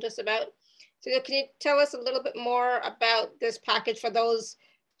talking to us about. So can you tell us a little bit more about this package for those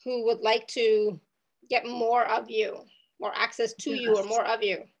who would like to get more of you, more access to you, or more of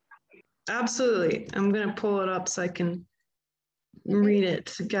you? Absolutely. I'm going to pull it up so I can read it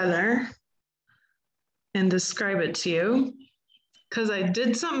together and describe it to you, because I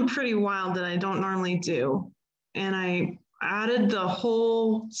did something pretty wild that I don't normally do. And I added the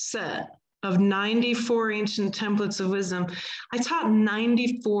whole set of 94 ancient templates of wisdom. I taught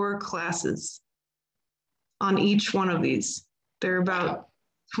 94 classes on each one of these. They're about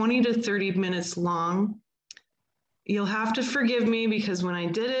 20 to 30 minutes long. You'll have to forgive me because when I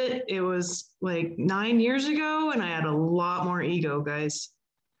did it, it was like 9 years ago and I had a lot more ego, guys.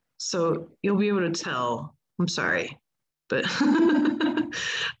 So you'll be able to tell. I'm sorry. But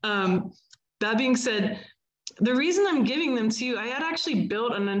that being said, the reason I'm giving them to you, I had actually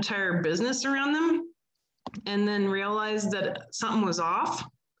built an entire business around them and then realized that something was off.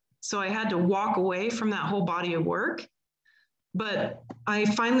 So I had to walk away from that whole body of work. But I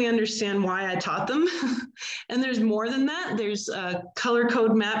finally understand why I taught them. And there's more than that. There's a color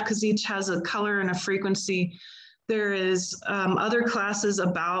code map because each has a color and a frequency. There is other classes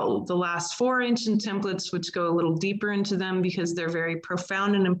about the last 4 ancient templates, which go a little deeper into them because they're very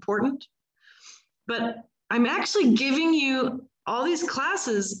profound and important. But I'm actually giving you all these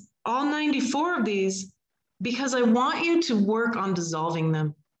classes, all 94 of these, because I want you to work on dissolving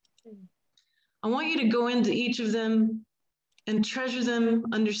them. I want you to go into each of them and treasure them,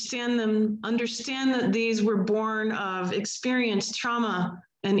 understand that these were born of experience, trauma,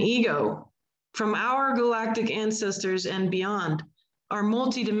 and ego from our galactic ancestors and beyond, our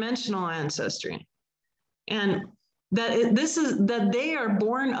multidimensional ancestry. And that they are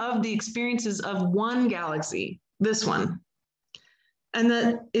born of the experiences of one galaxy, this one. And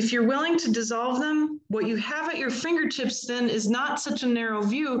that if you're willing to dissolve them, what you have at your fingertips then is not such a narrow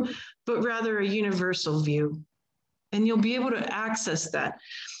view, but rather a universal view. And you'll be able to access that.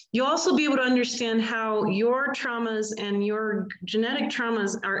 You'll also be able to understand how your traumas and your genetic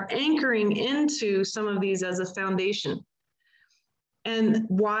traumas are anchoring into some of these as a foundation. And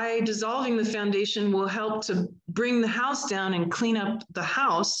why dissolving the foundation will help to bring the house down and clean up the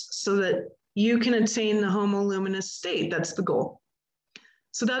house so that you can attain the homo luminous state. That's the goal.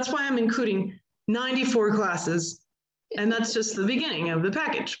 So that's why I'm including 94 classes. And that's just the beginning of the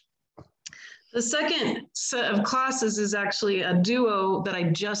package. The second set of classes is actually a duo that I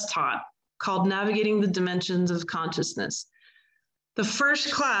just taught called Navigating the Dimensions of Consciousness. The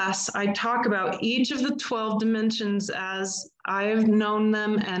first class, I talk about each of the 12 dimensions as I've known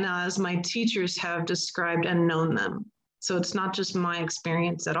them and as my teachers have described and known them. So it's not just my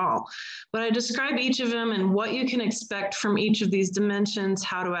experience at all, but I describe each of them and what you can expect from each of these dimensions,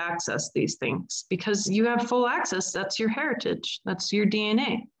 how to access these things, because you have full access. That's your heritage. That's your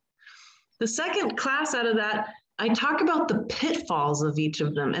DNA. The second class out of that, I talk about the pitfalls of each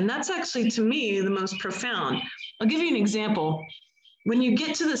of them. And that's actually, to me, the most profound. I'll give you an example. When you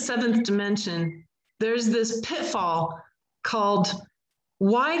get to the 7th dimension, there's this pitfall called,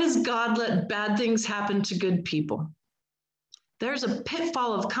 why does God let bad things happen to good people? There's a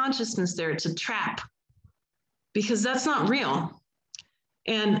pitfall of consciousness there. It's a trap because that's not real.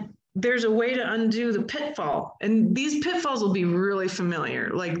 And there's a way to undo the pitfall. And these pitfalls will be really familiar,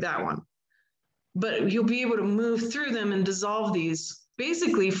 like that one. But you'll be able to move through them and dissolve these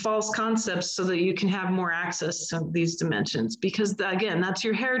basically false concepts so that you can have more access to these dimensions. Because again, that's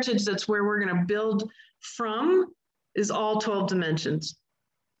your heritage. That's where we're going to build from, is all 12 dimensions.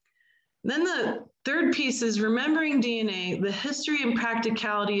 Then the third piece is remembering DNA, the history and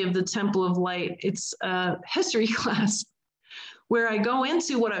practicality of the Temple of Light. It's a history class where I go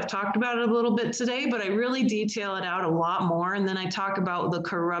into what I've talked about a little bit today, but I really detail it out a lot more. And then I talk about the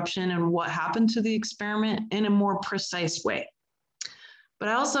corruption and what happened to the experiment in a more precise way. But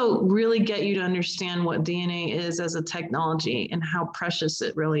I also really get you to understand what DNA is as a technology and how precious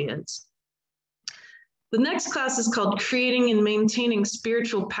it really is. The next class is called Creating and Maintaining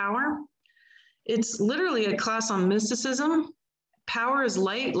Spiritual Power. It's literally a class on mysticism. Power is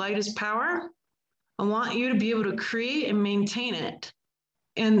light, light is power. I want you to be able to create and maintain it.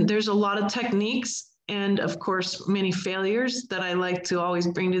 And there's a lot of techniques and, of course, many failures that I like to always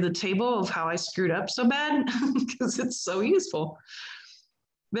bring to the table of how I screwed up so bad because it's so useful.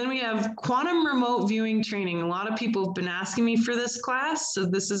 Then we have quantum remote viewing training. A lot of people have been asking me for this class, so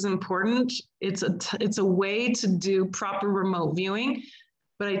this is important. It's a way to do proper remote viewing,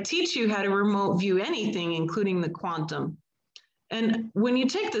 but I teach you how to remote view anything, including the quantum. And when you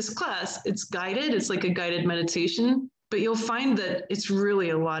take this class, it's guided. It's like a guided meditation, but you'll find that it's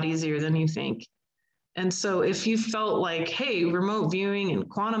really a lot easier than you think. And so if you felt like, hey, remote viewing and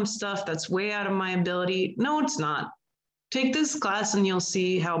quantum stuff, that's way out of my ability. No, it's not. Take this class and you'll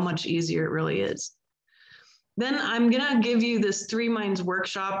see how much easier it really is. Then I'm going to give you this 3 Minds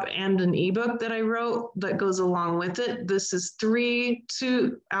workshop and an ebook that I wrote that goes along with it. This is 3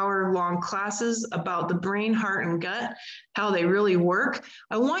 2-hour-long classes about the brain, heart, and gut, how they really work.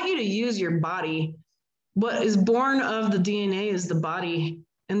 I want you to use your body. What is born of the DNA is the body,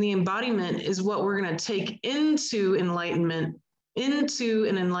 and the embodiment is what we're going to take into enlightenment, into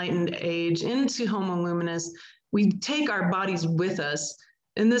an enlightened age, into Homo Luminous. We take our bodies with us.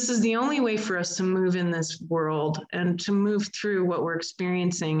 And this is the only way for us to move in this world and to move through what we're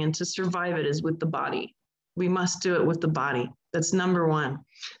experiencing and to survive it is with the body. We must do it with the body. That's number one.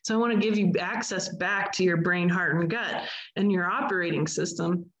 So I want to give you access back to your brain, heart, and gut and your operating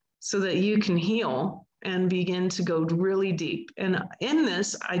system so that you can heal and begin to go really deep. And in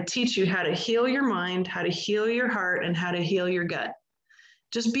this, I teach you how to heal your mind, how to heal your heart, and how to heal your gut.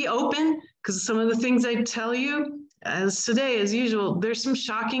 Just be open, because some of the things I tell you, as today, as usual, there's some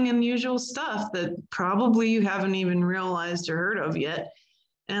shocking, unusual stuff that probably you haven't even realized or heard of yet.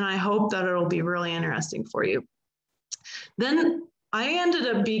 And I hope that it'll be really interesting for you. Then I ended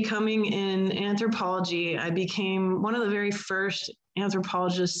up becoming in anthropology. I became one of the very first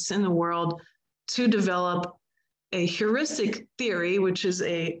anthropologists in the world to develop a heuristic theory, which is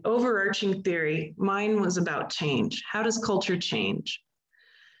an overarching theory. Mine was about change. How does culture change?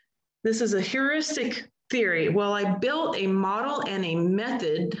 This is a heuristic theory. Well, I built a model and a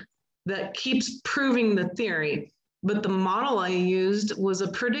method that keeps proving the theory, but the model I used was a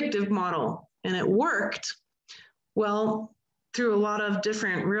predictive model, and it worked. Well, through a lot of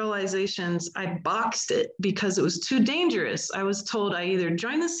different realizations, I boxed it because it was too dangerous. I was told I either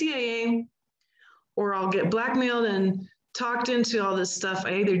join the CIA or I'll get blackmailed and talked into all this stuff.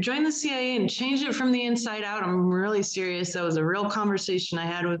 I either join the CIA and change it from the inside out. I'm really serious. That was a real conversation I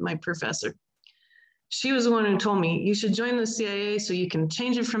had with my professor. She was the one who told me, you should join the CIA so you can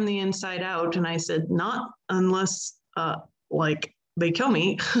change it from the inside out. And I said, not unless like they kill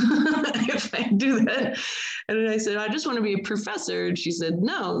me if I do that. And I said, I just want to be a professor. And she said,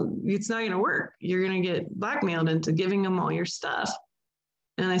 no, it's not going to work. You're going to get blackmailed into giving them all your stuff.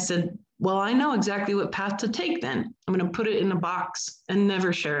 And I said, well, I know exactly what path to take then. I'm going to put it in a box and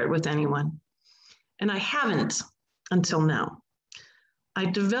never share it with anyone. And I haven't until now. I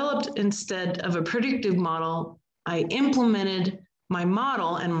developed, instead of a predictive model, I implemented my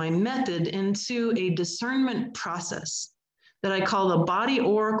model and my method into a discernment process that I call the body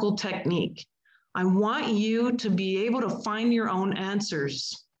oracle technique. I want you to be able to find your own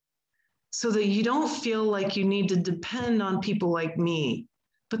answers so that you don't feel like you need to depend on people like me,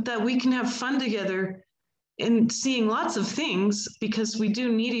 but that we can have fun together in seeing lots of things, because we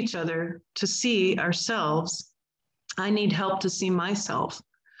do need each other to see ourselves. I need help to see myself.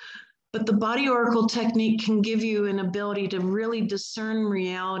 But the body oracle technique can give you an ability to really discern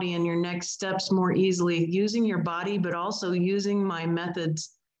reality and your next steps more easily, using your body, but also using my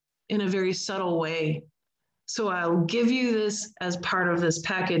methods in a very subtle way. So I'll give you this as part of this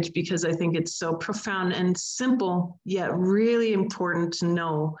package because I think it's so profound and simple, yet really important to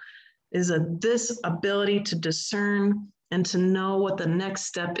know, is this ability to discern and to know what the next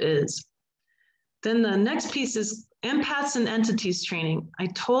step is. Then the next piece is empaths and entities training. I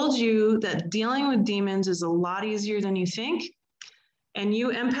told you that dealing with demons is a lot easier than you think. And you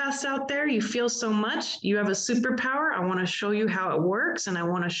empaths out there, you feel so much, you have a superpower. I want to show you how it works. And I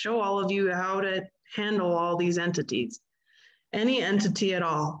want to show all of you how to handle all these entities, any entity at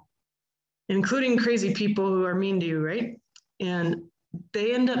all, including crazy people who are mean to you, right? And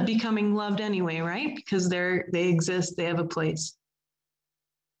they end up becoming loved anyway, right? Because they exist, they have a place.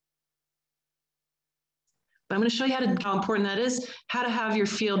 But I'm going to show you how important that is, how to have your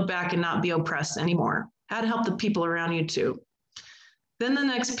field back and not be oppressed anymore, how to help the people around you too. Then the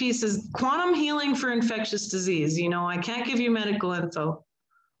next piece is quantum healing for infectious disease. You know, I can't give you medical info,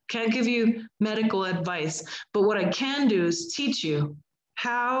 can't give you medical advice, but what I can do is teach you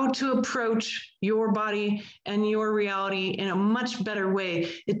how to approach your body and your reality in a much better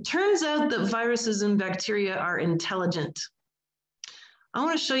way. It turns out that viruses and bacteria are intelligent. I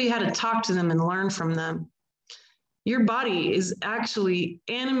want to show you how to talk to them and learn from them. Your body is actually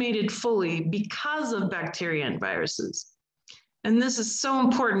animated fully because of bacteria and viruses. And this is so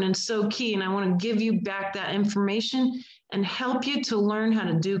important and so key. And I want to give you back that information and help you to learn how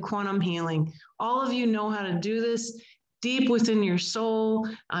to do quantum healing. All of you know how to do this deep within your soul.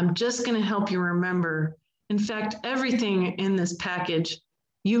 I'm just going to help you remember. In fact, everything in this package,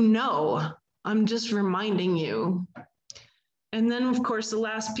 you know, I'm just reminding you. And then, of course, the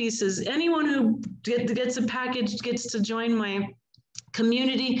last piece is anyone who gets a package gets to join my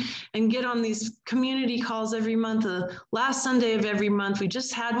community and get on these community calls every month. The last Sunday of every month, we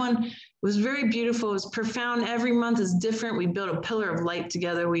just had one. It was very beautiful. It was profound. Every month is different. We build a pillar of light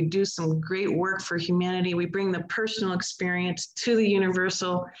together. We do some great work for humanity. We bring the personal experience to the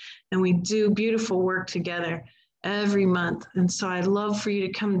universal, and we do beautiful work together every month. And so I'd love for you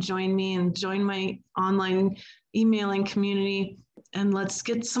to come join me and join my online emailing community, and let's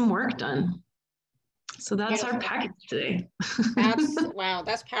get some work done. So that's our package today. Wow,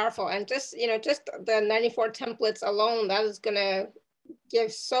 that's powerful. And just, just the 94 templates alone, that is going to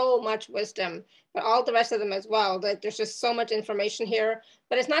give so much wisdom, but all the rest of them as well. That there's just so much information here,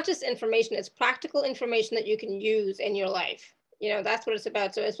 but it's not just information, it's practical information that you can use in your life. That's what it's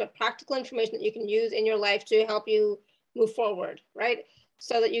about. So it's about practical information that you can use in your life to help you move forward, right?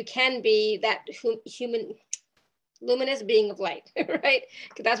 So that you can be that human, luminous being of light, right?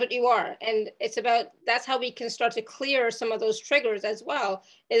 Because that's what you are. And it's about, that's how we can start to clear some of those triggers as well,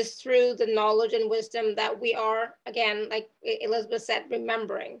 is through the knowledge and wisdom that we are, again, like Elizabeth said,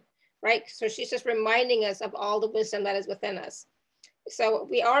 remembering, right? So she's just reminding us of all the wisdom that is within us. So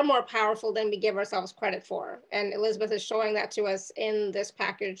we are more powerful than we give ourselves credit for. And Elizabeth is showing that to us in this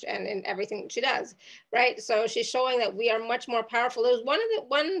package and in everything she does, right? So she's showing that we are much more powerful. There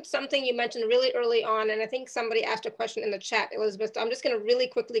was something you mentioned really early on, and I think somebody asked a question in the chat, Elizabeth. I'm just going to really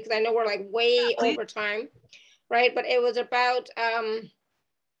quickly, because I know we're like way over time, right? But it was about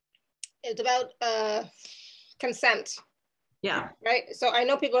consent. Yeah. Right. So I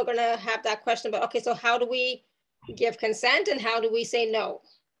know people are going to have that question, but okay, so how do we give consent and how do we say no?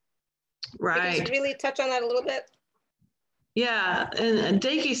 Right. Can you really touch on that a little bit? Yeah, and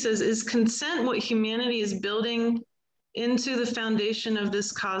Daki says, is consent what humanity is building into the foundation of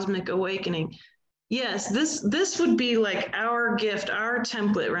this cosmic awakening? Yes, this would be like our gift, our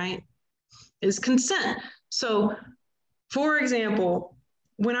template, right? Is consent. So, for example,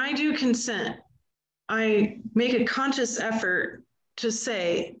 when I do consent, I make a conscious effort to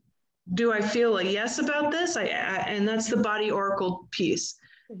say, do I feel a yes about this? And that's the body oracle piece.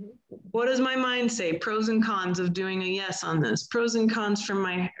 Mm-hmm. What does my mind say? Pros and cons of doing a yes on this. Pros and cons from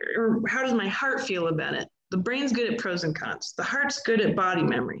how does my heart feel about it? The brain's good at pros and cons. The heart's good at body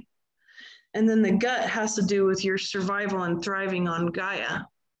memory. And then the gut has to do with your survival and thriving on Gaia.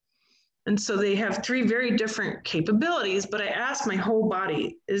 And so they have three very different capabilities, but I ask my whole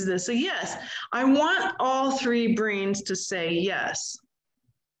body, is this a yes? I want all three brains to say yes.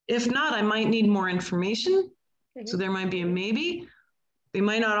 If not, I might need more information. Mm-hmm. So there might be a maybe. They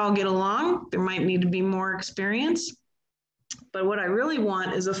might not all get along. There might need to be more experience. But what I really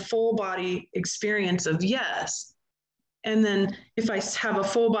want is a full body experience of yes. And then if I have a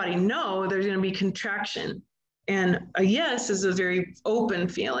full body no, there's going to be contraction. And a yes is a very open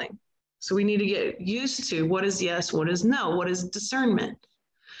feeling. So we need to get used to what is yes, what is no, what is discernment.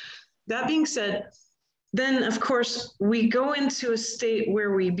 That being said, then, of course, we go into a state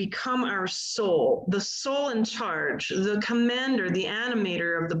where we become our soul, the soul in charge, the commander, the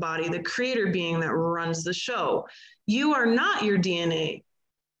animator of the body, the creator being that runs the show. You are not your DNA.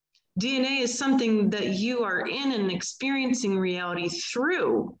 DNA is something that you are in and experiencing reality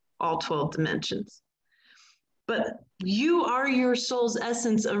through all 12 dimensions. But you are your soul's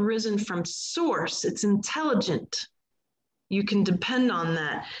essence arisen from source. It's intelligent. You can depend on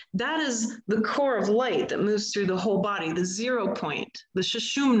that. That is the core of light that moves through the whole body, the 0 point, the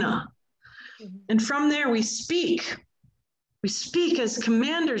Sushumna. Mm-hmm. And from there we speak. We speak as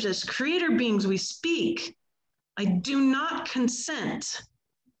commanders, as creator beings, we speak. I do not consent.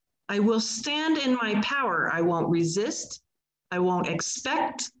 I will stand in my power. I won't resist. I won't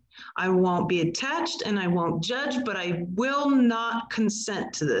expect. I won't be attached and I won't judge, but I will not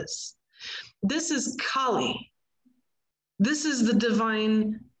consent to this. This is Kali. This is the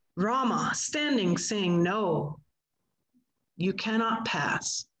divine Rama standing saying, no, you cannot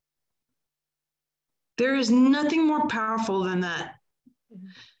pass. There is nothing more powerful than that. Mm-hmm.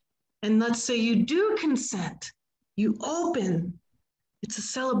 And let's say you do consent, you open, it's a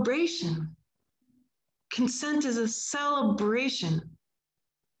celebration. Consent is a celebration.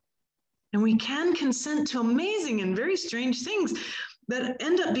 And we can consent to amazing and very strange things that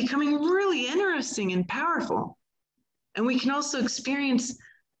end up becoming really interesting and powerful. And we can also experience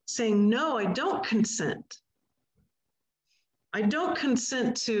saying, no, I don't consent. I don't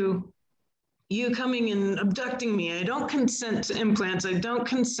consent to you coming and abducting me. I don't consent to implants. I don't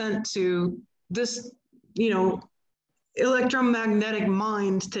consent to this, electromagnetic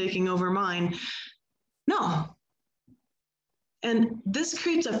mind taking over mine. No. And this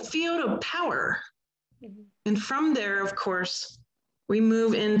creates a field of power. Mm-hmm. And from there, of course, we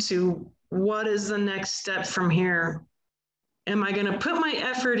move into what is the next step from here. Am I going to put my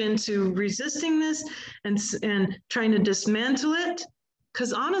effort into resisting this and trying to dismantle it?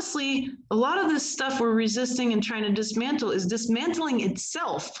 Because honestly, a lot of this stuff we're resisting and trying to dismantle is dismantling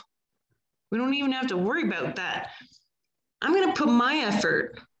itself. We don't even have to worry about that. I'm going to put my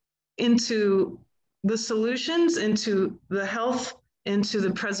effort into the solutions, into the health, into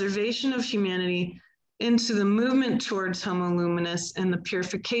the preservation of humanity, into the movement towards Homo Luminous and the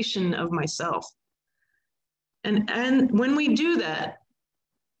purification of myself. And when we do that,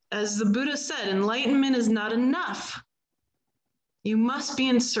 as the Buddha said, enlightenment is not enough. You must be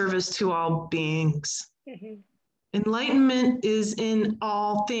in service to all beings. Mm-hmm. Enlightenment is in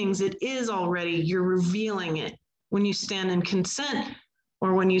all things. It is already, you're revealing it when you stand in consent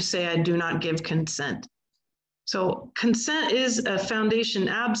or when you say, I do not give consent. So consent is a foundation,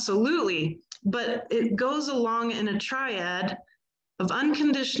 absolutely, but it goes along in a triad of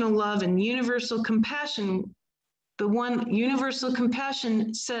unconditional love and universal compassion. The one universal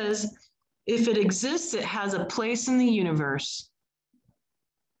compassion says, if it exists, it has a place in the universe.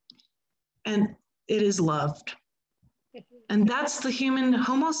 And it is loved. And that's the human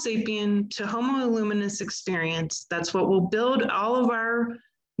Homo sapien to Homo Luminous experience. That's what we'll build all of our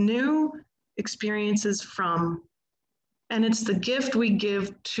new experiences from. And it's the gift we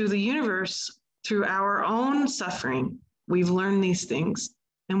give to the universe through our own suffering. We've learned these things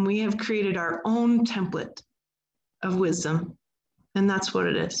and we have created our own template of wisdom. And that's what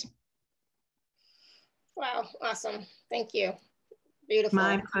it is. Wow, awesome. Thank you. Beautiful.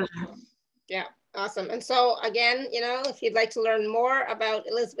 My pleasure. Yeah, awesome. And so again, you know, if you'd like to learn more about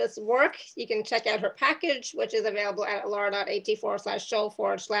Elizabeth's work, you can check out her package, which is available at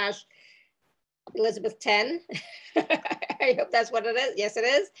alara.at/show/Elizabeth 10. I hope that's what it is. Yes, it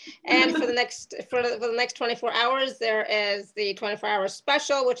is. And for the next 24 hours, there is the 24-hour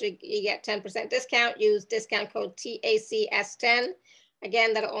special, which you get 10% discount. Use discount code TACS10.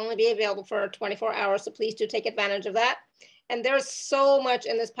 Again, that'll only be available for 24 hours, so please do take advantage of that. And there's so much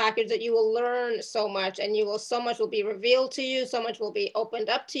in this package that you will learn so much, and so much will be revealed to you, so much will be opened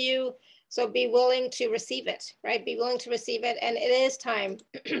up to you. So be willing to receive it, right? Be willing to receive it, and it is time.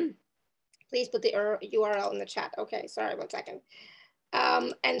 Please put the URL in the chat. Okay, sorry, 1 second.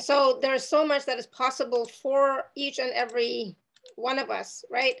 And so there's so much that is possible for each and every one of us,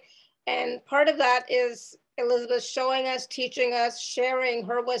 right? And part of that is Elizabeth showing us, teaching us, sharing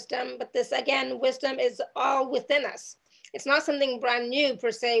her wisdom. But this, again, wisdom is all within us. It's not something brand new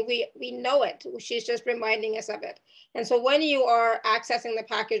per se. We know it. She's just reminding us of it. And so when you are accessing the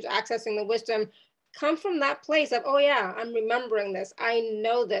package, accessing the wisdom, come from that place of, oh yeah, I'm remembering this. I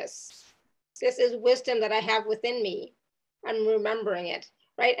know this. This is wisdom that I have within me. I'm remembering it,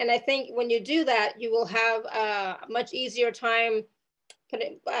 right? And I think when you do that, you will have a much easier time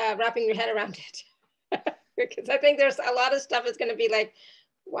wrapping your head around it. Because I think there's a lot of stuff that's going to be like,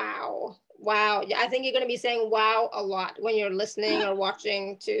 wow. Wow. Yeah, I think you're going to be saying wow a lot when you're listening or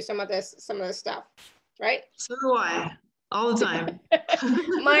watching to some of this stuff, right? So do I, all the time.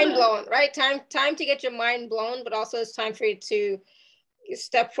 Mind blown, right? Time to get your mind blown, but also it's time for you to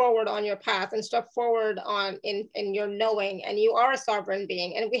step forward on your path and step forward in your knowing. And you are a sovereign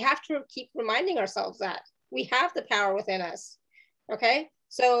being. And we have to keep reminding ourselves that we have the power within us. Okay.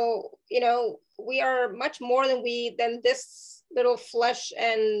 So, you know, we are much more than this little flesh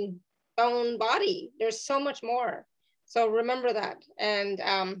and bone body. There's so much more. So remember that. And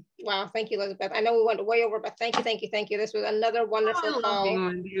wow, thank you, Elizabeth. I know we went way over, but thank you. This was another wonderful call.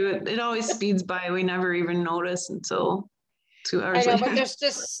 It always speeds by. We never even notice until 2 hours later. I know, later. but there's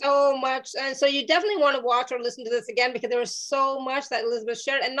just so much. And so you definitely want to watch or listen to this again, because there was so much that Elizabeth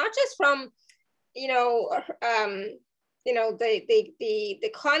shared, and not just from,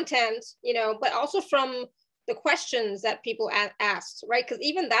 the content, but also from the questions that people asked, right? Because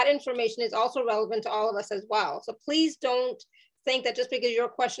even that information is also relevant to all of us as well. So please don't think that just because your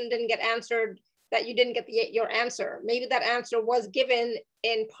question didn't get answered, that you didn't get your answer. Maybe that answer was given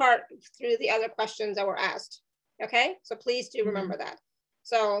in part through the other questions that were asked. Okay, so please do remember that.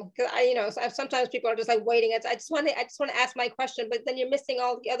 So, because sometimes people are just like waiting. I just want to ask my question, but then you're missing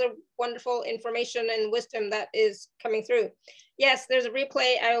all the other wonderful information and wisdom that is coming through. Yes, there's a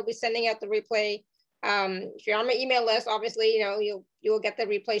replay. I will be sending out the replay. If you're on my email list, obviously, you'll get the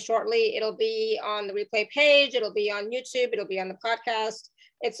replay shortly. It'll be on the replay page. It'll be on YouTube. It'll be on the podcast.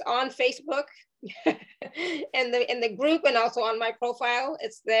 It's on Facebook, and in the group, and also on my profile.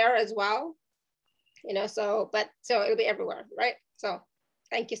 It's there as well. So it'll be everywhere, right? So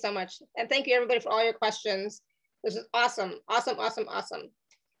thank you so much. And thank you everybody for all your questions. This is awesome.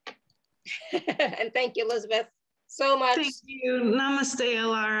 And thank you, Elizabeth, so much. Thank you. Namaste,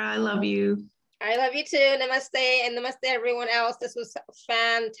 Alara. I love you. I love you too. Namaste, and namaste everyone else. This was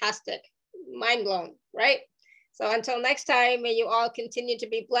fantastic. Mind blown, right? So until next time, may you all continue to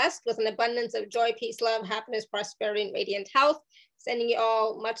be blessed with an abundance of joy, peace, love, happiness, prosperity, and radiant health. Sending you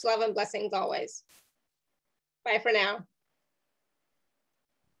all much love and blessings always. Bye for now.